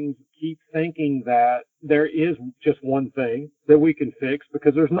beings, keep thinking that there is just one thing that we can fix,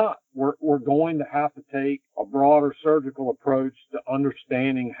 because there's not. We're going to have to take a broader surgical approach to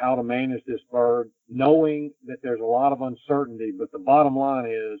understanding how to manage this bird, knowing that there's a lot of uncertainty. But the bottom line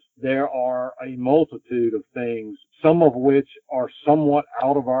is there are a multitude of things, some of which are somewhat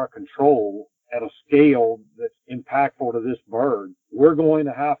out of our control at a scale that's impactful to this bird. We're going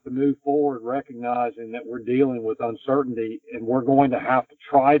to have to move forward recognizing that we're dealing with uncertainty, and we're going to have to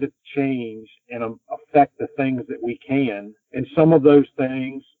try to change and affect the things that we can. And some of those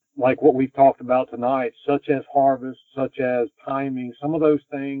things, like what we've talked about tonight, such as harvest, such as timing, some of those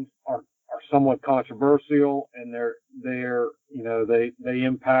things are somewhat controversial, and they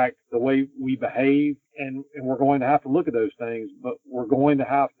impact the way we behave, and we're going to have to look at those things, but we're going to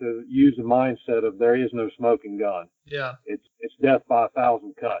have to use the mindset of there is no smoking gun. Yeah. It's death by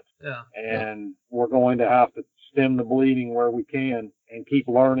 1,000 cuts. Yeah. And we're going to have to stem the bleeding where we can and keep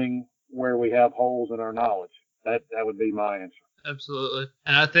learning where we have holes in our knowledge. That would be my answer. Absolutely.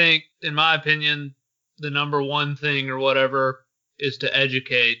 And I think, in my opinion, the number one thing or whatever is to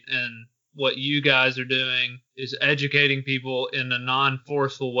educate. And what you guys are doing is educating people in a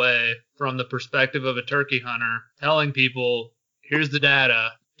non-forceful way from the perspective of a turkey hunter, telling people, here's the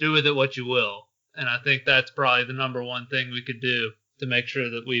data, do with it what you will. And I think that's probably the number one thing we could do to make sure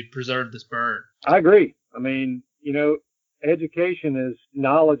that we preserve this bird. I agree. I mean, education is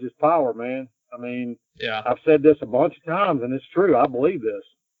knowledge is power, man. I mean, yeah. I've said this a bunch of times, and it's true. I believe this.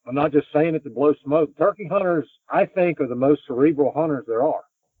 I'm not just saying it to blow smoke. Turkey hunters, I think, are the most cerebral hunters there are.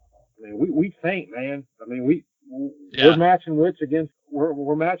 I mean, we think, man. I mean, we're matching wits against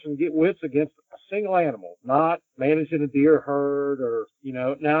wits against a single animal, not managing a deer herd or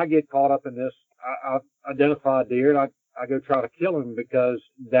Now I get caught up in this. I identify a deer and I go try to kill him because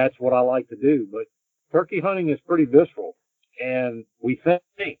that's what I like to do. But turkey hunting is pretty visceral, and we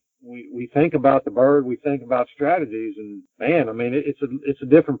think about the bird, we think about strategies, and man, I mean, it's a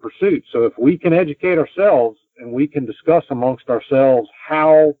different pursuit. So if we can educate ourselves and we can discuss amongst ourselves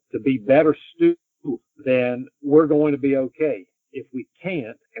how to be better stewards, then we're going to be okay. If we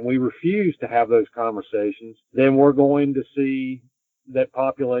can't and we refuse to have those conversations, then we're going to see that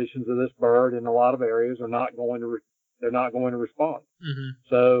populations of this bird in a lot of areas are not going to respond. Mm-hmm.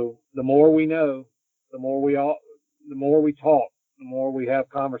 So the more we know, the more we talk, the more we have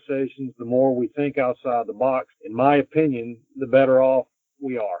conversations, the more we think outside the box, in my opinion, the better off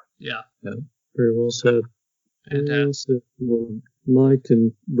we are. Yeah. Very well said. Fantastic. Well, Mike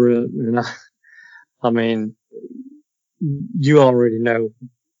and Brett, and I mean, you already know,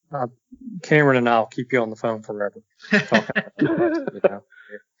 Cameron and I'll keep you on the phone forever. Talking about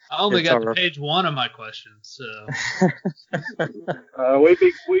I only got to page one of my questions, so. We'd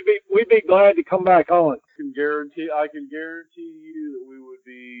be glad to come back on. I can guarantee you that we would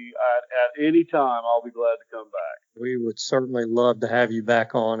be at any time. I'll be glad to come back. We would certainly love to have you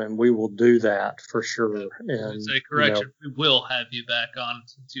back on, and we will do that for sure. And say correction, we will have you back on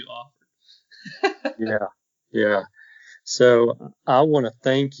since you offered. Yeah. So I want to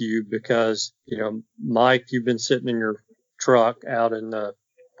thank you because Mike, you've been sitting in your truck out in the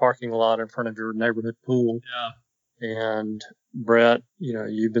parking lot in front of your neighborhood pool. Yeah. And Brett,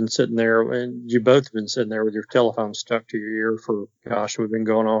 you've been sitting there, and you both have been sitting there with your telephone stuck to your ear for, we've been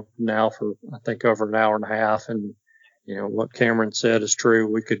going on now for, I think, over an hour and a half. And, what Cameron said is true.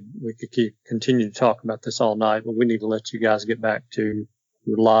 We could continue to talk about this all night, but we need to let you guys get back to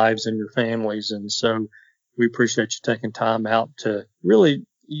your lives and your families. And so we appreciate you taking time out to really,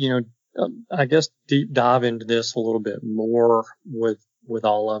 I guess, deep dive into this a little bit more with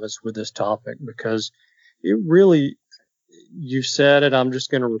all of us with this topic, because it really, you said it, I'm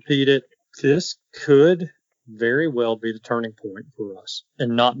just going to repeat it. This could very well be the turning point for us,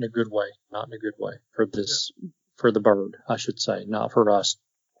 and not in a good way for this, for the bird, I should say, not for us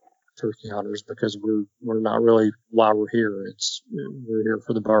turkey hunters, because we're not really why we're here. We're here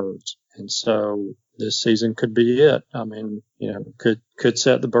for the birds. And so this season could be it. I mean, could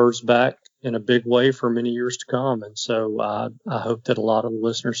set the birds back in a big way for many years to come. And so I hope that a lot of the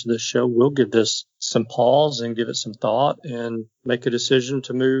listeners to this show will give this some pause and give it some thought and make a decision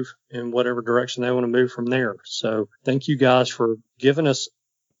to move in whatever direction they want to move from there. So thank you guys for giving us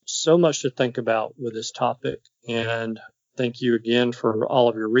so much to think about with this topic. And thank you again for all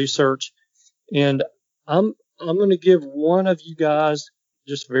of your research. And I'm going to give one of you guys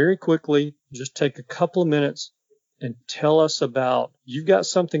just very quickly, just take a couple of minutes and tell us about, you've got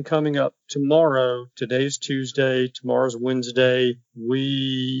something coming up tomorrow. Today's Tuesday, tomorrow's Wednesday.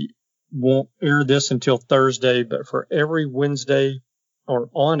 We won't air this until Thursday, but for every Wednesday or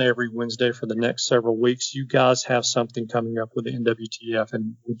on every Wednesday for the next several weeks, you guys have something coming up with the NWTF.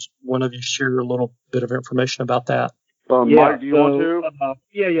 And would one of you share a little bit of information about that? Mike, do you want to?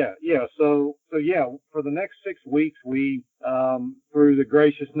 Yeah. So for the next 6 weeks, we, through the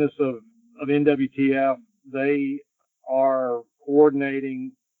graciousness of NWTF, they are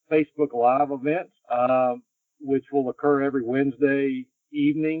coordinating Facebook Live events, which will occur every Wednesday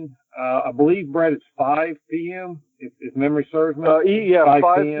evening. I believe, Brett, it's 5 p.m. If memory serves me. 5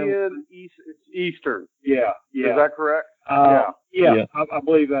 p.m. Eastern. Yeah. Is that correct? Yeah. I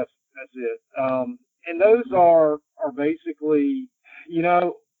believe that's it. And those are basically,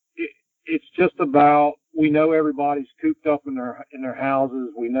 it's just about, we know everybody's cooped up in their houses.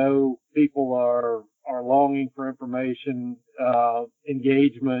 We know people are longing for information,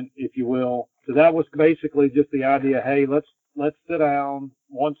 engagement, if you will. So that was basically just the idea. Hey, let's sit down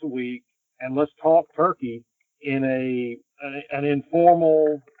once a week and let's talk turkey in an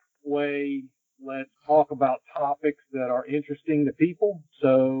informal way. Let's talk about topics that are interesting to people.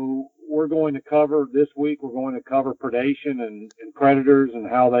 So we're going to cover this week, we're going to cover predation and predators and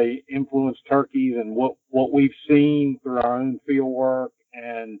how they influence turkeys and what we've seen through our own field work,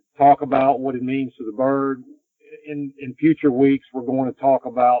 and talk about what it means to the bird. In future weeks, we're going to talk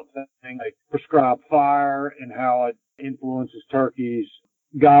about things like prescribed fire and how it influences turkeys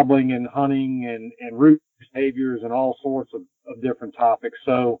gobbling and hunting and root behaviors and all sorts of different topics.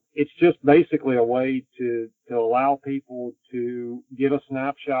 So it's just basically a way to allow people to get a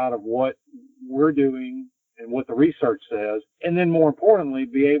snapshot of what we're doing and what the research says, and then more importantly,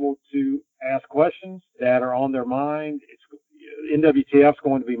 be able to ask questions that are on their mind. NWTF's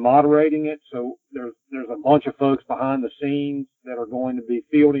going to be moderating it, so there's a bunch of folks behind the scenes that are going to be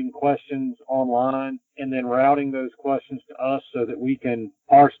fielding questions online and then routing those questions to us so that we can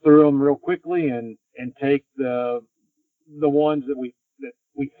parse through them real quickly and take the ones that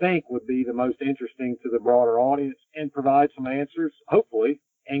we think would be the most interesting to the broader audience and provide some answers, hopefully,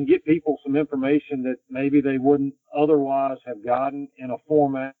 and get people some information that maybe they wouldn't otherwise have gotten in a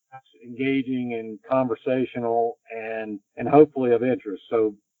format that's engaging and conversational and hopefully of interest.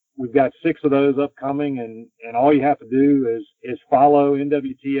 So we've got 6 of those upcoming, and all you have to do is follow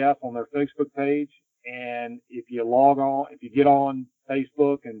NWTF on their Facebook page. And if you get on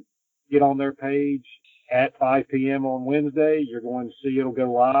Facebook and get on their page at 5 p.m. on Wednesday, you're going to see it'll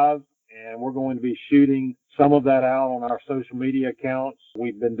go live, and we're going to be shooting some of that out on our social media accounts.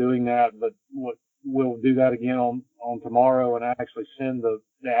 We've been doing that, but we'll do that again on tomorrow and actually send the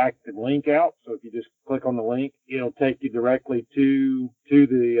active link out. So if you just click on the link, it'll take you directly to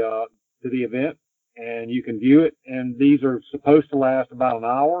the event, and you can view it. And these are supposed to last about an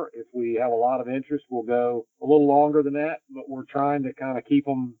hour. If we have a lot of interest, we'll go a little longer than that, but we're trying to kind of keep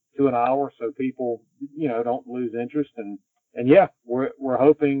them to an hour so people, don't lose interest. And yeah, we're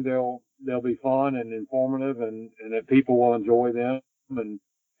hoping they'll be fun and informative and that people will enjoy them, and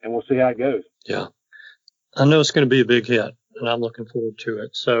we'll see how it goes. Yeah. I know it's going to be a big hit, and I'm looking forward to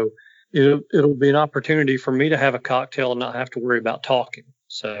it. So it'll be an opportunity for me to have a cocktail and not have to worry about talking.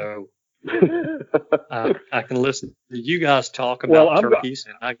 So I can listen to you guys talk about turkeys,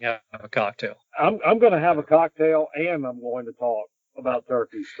 and I can have a cocktail. I'm going to have a cocktail, and I'm going to talk about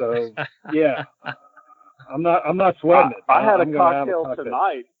turkeys. So yeah, I'm not sweating it. I had a cocktail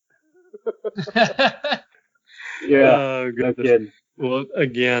tonight. Yeah. Oh, goodness. Well,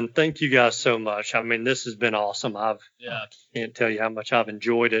 again, thank you guys so much. I mean, this has been awesome. I can't tell you how much I've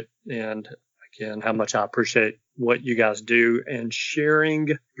enjoyed it, and again, how much I appreciate what you guys do and sharing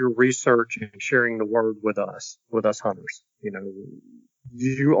your research and sharing the word with us hunters.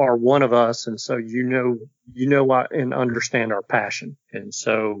 You are one of us, and so you know and understand our passion. And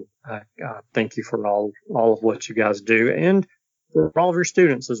so I thank you for all of what you guys do, and for all of your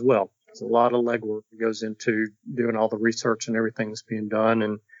students as well. There's a lot of legwork that goes into doing all the research and everything that's being done,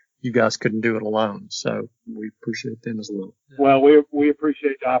 and you guys couldn't do it alone. So we appreciate them as well. Well, we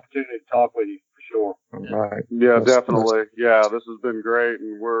appreciate the opportunity to talk with you for sure. All right. Yeah, definitely. Yeah, this has been great,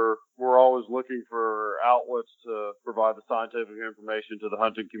 and we're always looking for outlets to provide the scientific information to the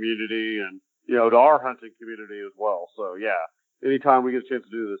hunting community and, to our hunting community as well. So yeah, anytime we get a chance to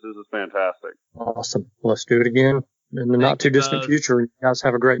do this is fantastic. Awesome. Let's do it again in the not too distant future. You guys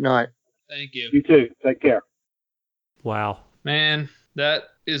have a great night. Thank you. You too. Take care. Wow. Man, that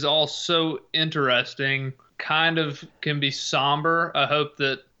is all so interesting. Kind of can be somber. I hope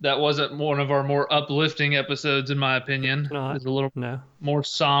that wasn't one of our more uplifting episodes, in my opinion. It's a little more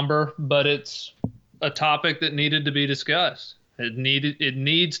somber, but it's a topic that needed to be discussed. It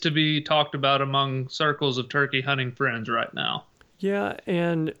needs to be talked about among circles of turkey hunting friends right now. Yeah,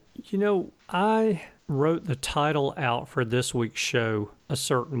 and I wrote the title out for this week's show a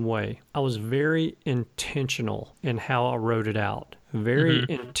certain way. I was very intentional in how I wrote it out. Very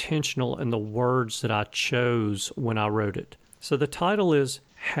intentional in the words that I chose when I wrote it. So the title is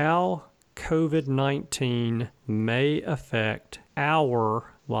How COVID-19 May Affect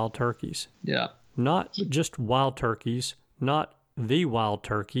Our Wild Turkeys. Yeah. Not just wild turkeys, not the wild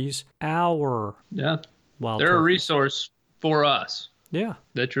turkeys, our wild turkeys. They're a resource for us. Yeah.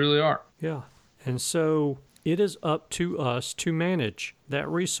 They truly are. Yeah. And so it is up to us to manage that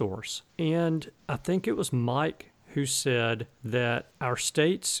resource. And I think it was Mike who said that our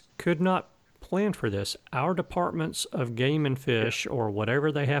states could not plan for this. Our departments of game and fish, or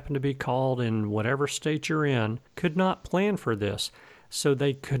whatever they happen to be called in whatever state you're in, could not plan for this. So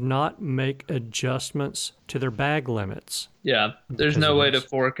they could not make adjustments to their bag limits. Yeah, there's no way to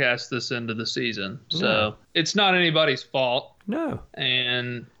forecast this into the season. So it's not anybody's fault. No.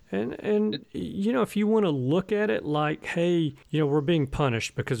 And if you want to look at it like, hey, we're being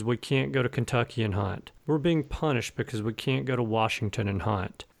punished because we can't go to Kentucky and hunt. We're being punished because we can't go to Washington and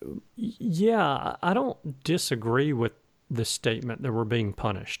hunt. Yeah, I don't disagree with the statement that we're being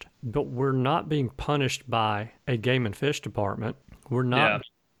punished, but we're not being punished by a game and fish department. We're not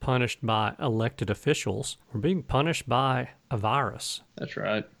punished by elected officials. We're being punished by a virus. That's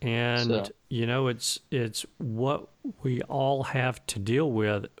right. And, it's what we all have to deal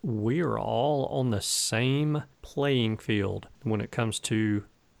with. We are all on the same playing field when it comes to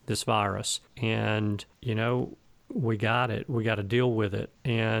this virus. And, we got it. We got to deal with it.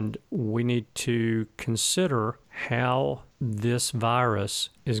 And we need to consider how this virus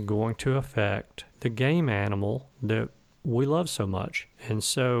is going to affect the game animal that we love so much. And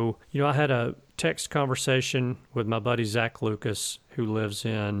so, I had a text conversation with my buddy Zach Lucas, who lives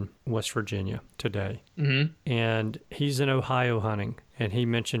in West Virginia today. Mm-hmm. And he's in Ohio hunting. And he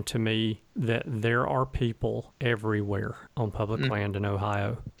mentioned to me that there are people everywhere on public land in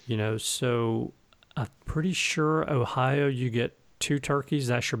Ohio. So I'm pretty sure Ohio, you get 2 turkeys.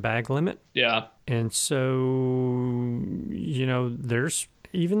 That's your bag limit. Yeah. And so, there's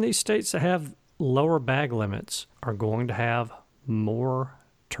even these states that have lower bag limits are going to have more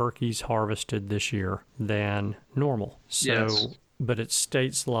turkeys harvested this year than normal. So, but it's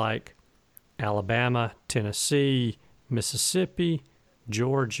states like Alabama, Tennessee, Mississippi,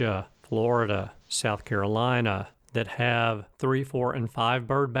 Georgia, Florida, South Carolina that have 3, 4, and 5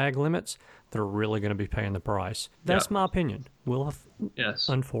 bird bag limits that are really going to be paying the price. That's my opinion. We'll have,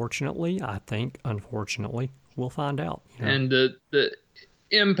 unfortunately, we'll find out. And the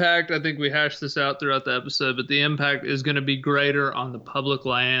impact, I think we hashed this out throughout the episode, but the impact is going to be greater on the public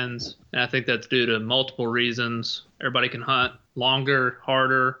lands. And I think that's due to multiple reasons. Everybody can hunt longer,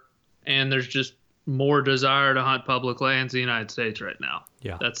 harder, and there's just more desire to hunt public lands in the United States right now.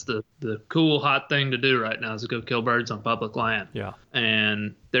 Yeah. That's the cool, hot thing to do right now is to go kill birds on public land. Yeah.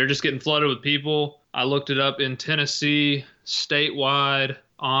 And they're just getting flooded with people. I looked it up in Tennessee, statewide,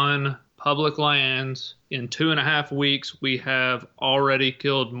 on public lands. In 2.5 weeks, we have already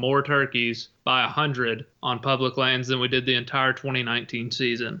killed more turkeys by 100 on public lands than we did the entire 2019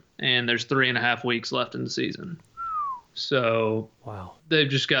 season. And there's 3.5 weeks left in the season. So wow, they've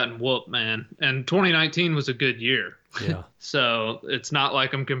just gotten whooped, man. And 2019 was a good year. Yeah. So it's not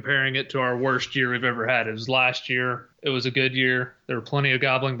like I'm comparing it to our worst year we've ever had. It was last year. It was a good year. There were plenty of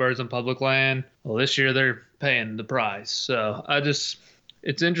gobbling birds on public land. Well, this year they're paying the price. So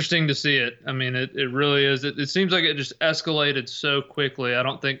it's interesting to see it. I mean, it really is. It seems like it just escalated so quickly. I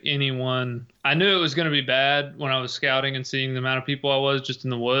don't think I knew it was going to be bad when I was scouting and seeing the amount of people I was just in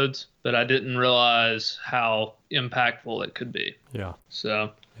the woods, but I didn't realize how impactful it could be. Yeah.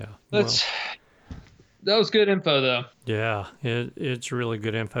 So yeah, that was good info though. Yeah, it's really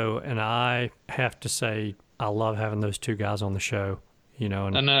good info. And I have to say, I love having those 2 guys on the show.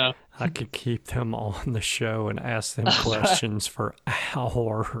 And I know. I could keep them on the show and ask them questions for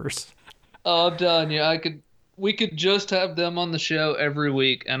hours. Oh, I'm telling you, we could just have them on the show every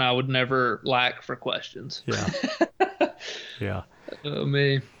week, and I would never lack for questions. Yeah. Yeah. Oh,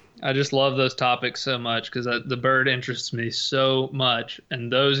 me. I just love those topics so much because the bird interests me so much,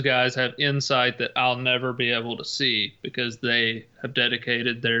 and those guys have insight that I'll never be able to see because they have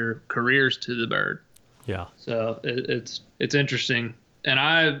dedicated their careers to the bird. Yeah. So it's interesting. And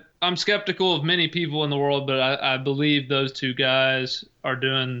I'm skeptical of many people in the world, but I believe those 2 guys are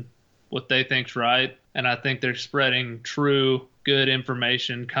doing what they think's right. And I think they're spreading true, good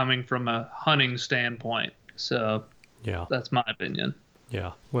information coming from a hunting standpoint. So yeah, that's my opinion.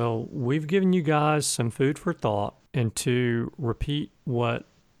 Yeah. Well, we've given you guys some food for thought. And to repeat what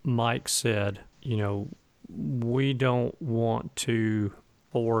Mike said, we don't want to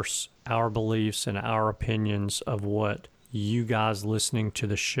force our beliefs and our opinions of what you guys listening to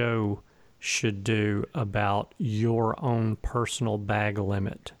the show should do about your own personal bag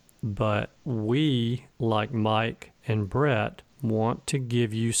limit. But we, like Mike and Brett, want to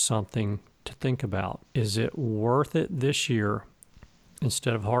give you something to think about. Is it worth it this year?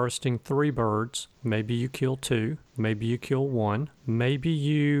 Instead of harvesting 3 birds, maybe you kill 2, maybe you kill 1, maybe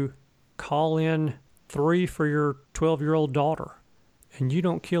you call in 3 for your 12-year-old daughter and you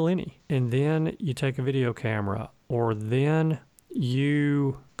don't kill any. And then you take a video camera, or then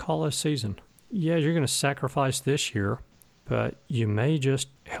you call a season. Yeah, you're going to sacrifice this year, but you may just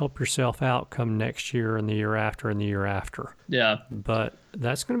help yourself out come next year and the year after and the year after. Yeah. But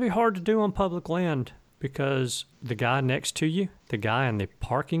that's going to be hard to do on public land, because the guy next to you, the guy in the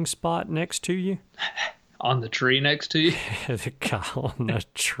parking spot next to you, on the tree next to you, the guy on the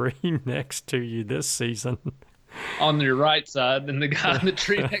tree next to you this season, on your right side, and the guy on the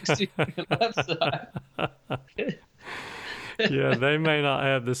tree next to you on the left side. Yeah, they may not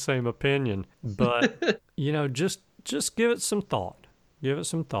have the same opinion, but just give it some thought. Give it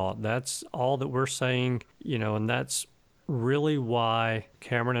some thought. That's all that we're saying, and that's really why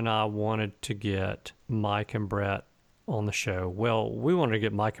Cameron and I wanted to get Mike and Brett on the show. Well, we wanted to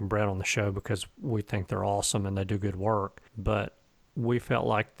get Mike and Brett on the show because we think they're awesome and they do good work, but we felt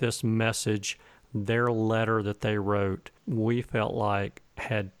like this message, their letter that they wrote, we felt like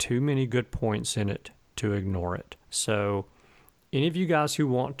had too many good points in it to ignore it. So any of you guys who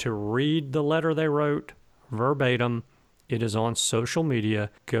want to read the letter they wrote verbatim, it is on social media.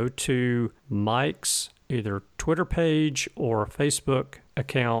 Go to Mike's either Twitter page or Facebook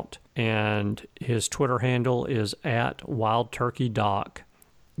account, and his Twitter handle is @WildTurkeyDoc.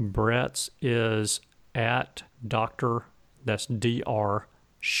 Brett's is @Dr. That's Dr.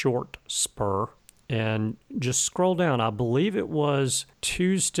 Short Spur. And just scroll down. I believe it was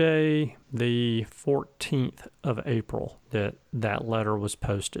Tuesday, the 14th of April, that letter was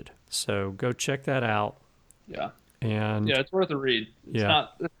posted. So go check that out. Yeah. And yeah, it's worth a read. It's yeah.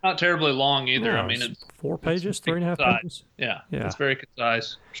 It's not terribly long either. No, I mean, it's 4 pages, 3.5 pages. Yeah. It's very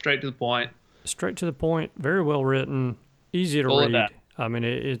concise, straight to the point. Straight to the point, very well written, easy to read. I mean,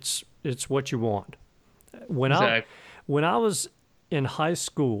 it's what you want. When I was in high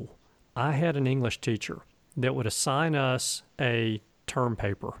school, I had an English teacher that would assign us a term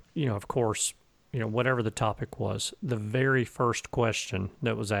paper. Of course, whatever the topic was, the very first question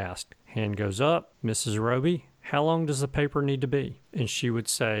that was asked, hand goes up, Mrs. Roby, how long does the paper need to be? And she would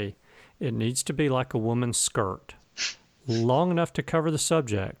say, it needs to be like a woman's skirt, long enough to cover the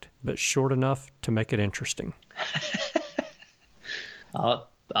subject, but short enough to make it interesting. I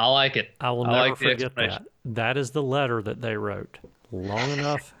like it. I will never forget that. That is the letter that they wrote. Long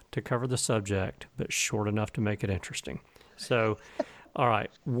enough to cover the subject, but short enough to make it interesting. So, all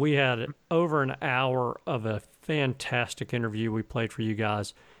right, we had over an hour of a fantastic interview we played for you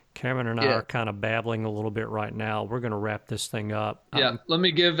guys. Cameron and I are kind of babbling a little bit right now. We're going to wrap this thing up. Yeah, let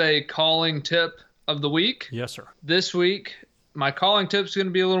me give a calling tip of the week. Yes, sir. This week, my calling tip is going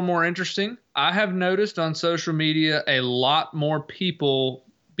to be a little more interesting. I have noticed on social media a lot more people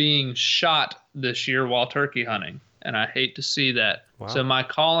being shot this year while turkey hunting, and I hate to see that. Wow. So my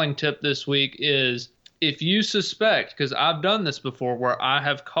calling tip this week is, if you suspect, because I've done this before where I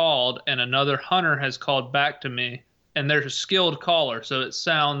have called and another hunter has called back to me, and they're a skilled caller, so it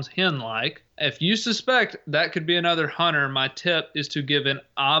sounds hen-like. If you suspect that could be another hunter, my tip is to give an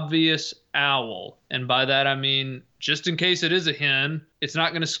obvious owl. And by that I mean, just in case it is a hen, it's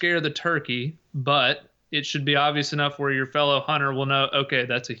not going to scare the turkey, but it should be obvious enough where your fellow hunter will know, okay,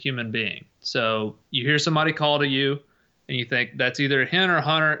 that's a human being. So you hear somebody call to you, and you think that's either a hen or a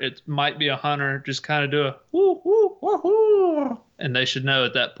hunter. It might be a hunter. Just kind of do a woo, woo, woo, woo, and they should know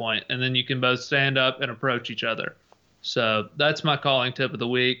at that point. And then you can both stand up and approach each other. So that's my calling tip of the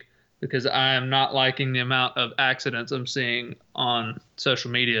week, because I am not liking the amount of accidents I'm seeing on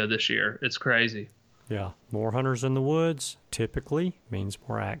social media this year. It's crazy. Yeah, more hunters in the woods typically means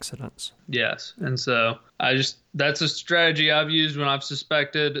more accidents. Yes, and so that's a strategy I've used when I've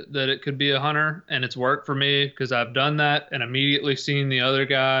suspected that it could be a hunter, and it's worked for me because I've done that and immediately seen the other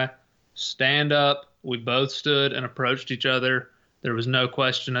guy stand up. We both stood and approached each other. There was no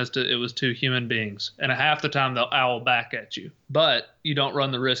question as to it was two human beings. And half the time they'll owl back at you. But you don't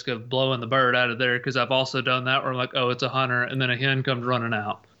run the risk of blowing the bird out of there, because I've also done that where I'm like, oh, it's a hunter, and then a hen comes running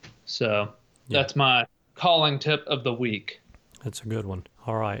out. So that's my calling tip of the week. That's a good one.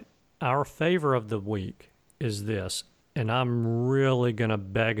 All right. Our favor of the week is this. And I'm really going to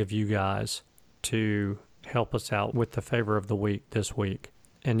beg of you guys to help us out with the favor of the week this week.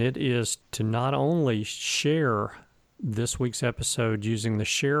 And it is to not only share this week's episode using the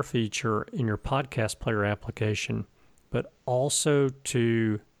share feature in your podcast player application, but also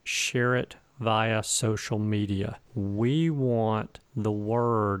to share it via social media. We want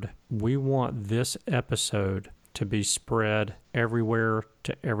this episode to be spread everywhere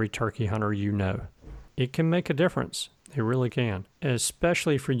to every turkey hunter you know. It can make a difference. It really can.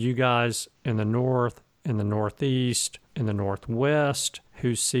 Especially for you guys in the north, in the northeast, in the northwest,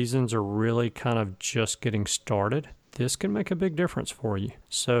 whose seasons are really kind of just getting started. This can make a big difference for you.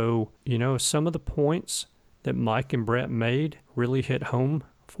 So, some of the points that Mike and Brett made really hit home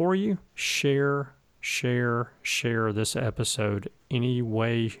for you. Share this episode any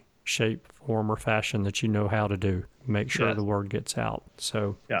way, shape, form, or fashion that you know how to do. Make sure the word gets out.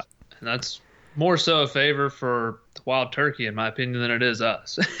 So, yeah, and that's more so a favor for the wild turkey, in my opinion, than it is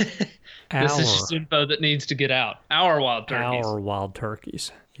us. This is just info that needs to get out. Our wild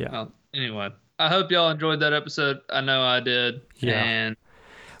turkeys. Yeah. Well, anyway, I hope y'all enjoyed that episode. I know I did. Yeah. And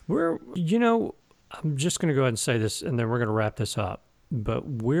I'm just going to go ahead and say this, and then we're going to wrap this up. But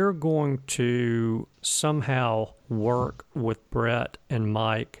we're going to somehow work with Brett and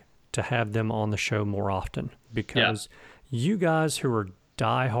Mike to have them on the show more often, because you guys who are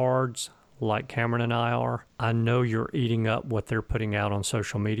diehards like Cameron and I are, I know you're eating up what they're putting out on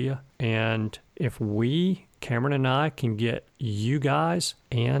social media. And if Cameron and I, can get you guys,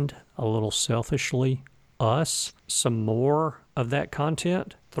 and a little selfishly us, some more of that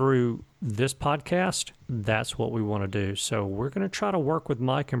content through this podcast, that's what we want to do. So we're going to try to work with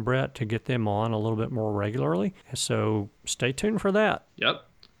Mike and Brett to get them on a little bit more regularly. So stay tuned for that. Yep.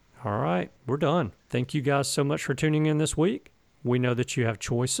 All right, we're done. Thank you guys so much for tuning in this week. We know that you have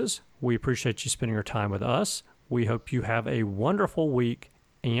choices. We appreciate you spending your time with us. We hope you have a wonderful week,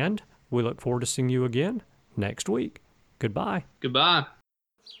 and we look forward to seeing you again next week. Goodbye. Goodbye.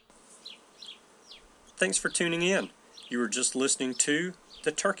 Thanks for tuning in. You were just listening to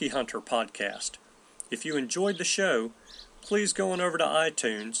the Turkey Hunter podcast. If you enjoyed the show, please go on over to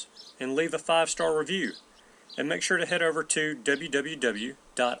iTunes and leave a 5-star review. And make sure to head over to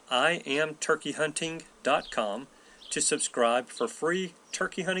www.iamturkeyhunting.com to subscribe for free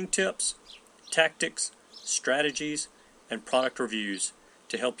turkey hunting tips, tactics, strategies, and product reviews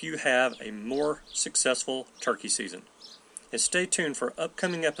to help you have a more successful turkey season. And stay tuned for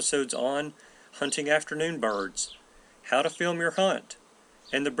upcoming episodes on hunting afternoon birds, how to film your hunt,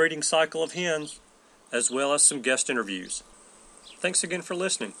 and the breeding cycle of hens, as well as some guest interviews. Thanks again for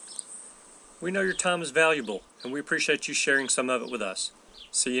listening. We know your time is valuable, and we appreciate you sharing some of it with us.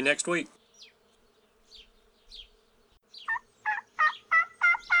 See you next week.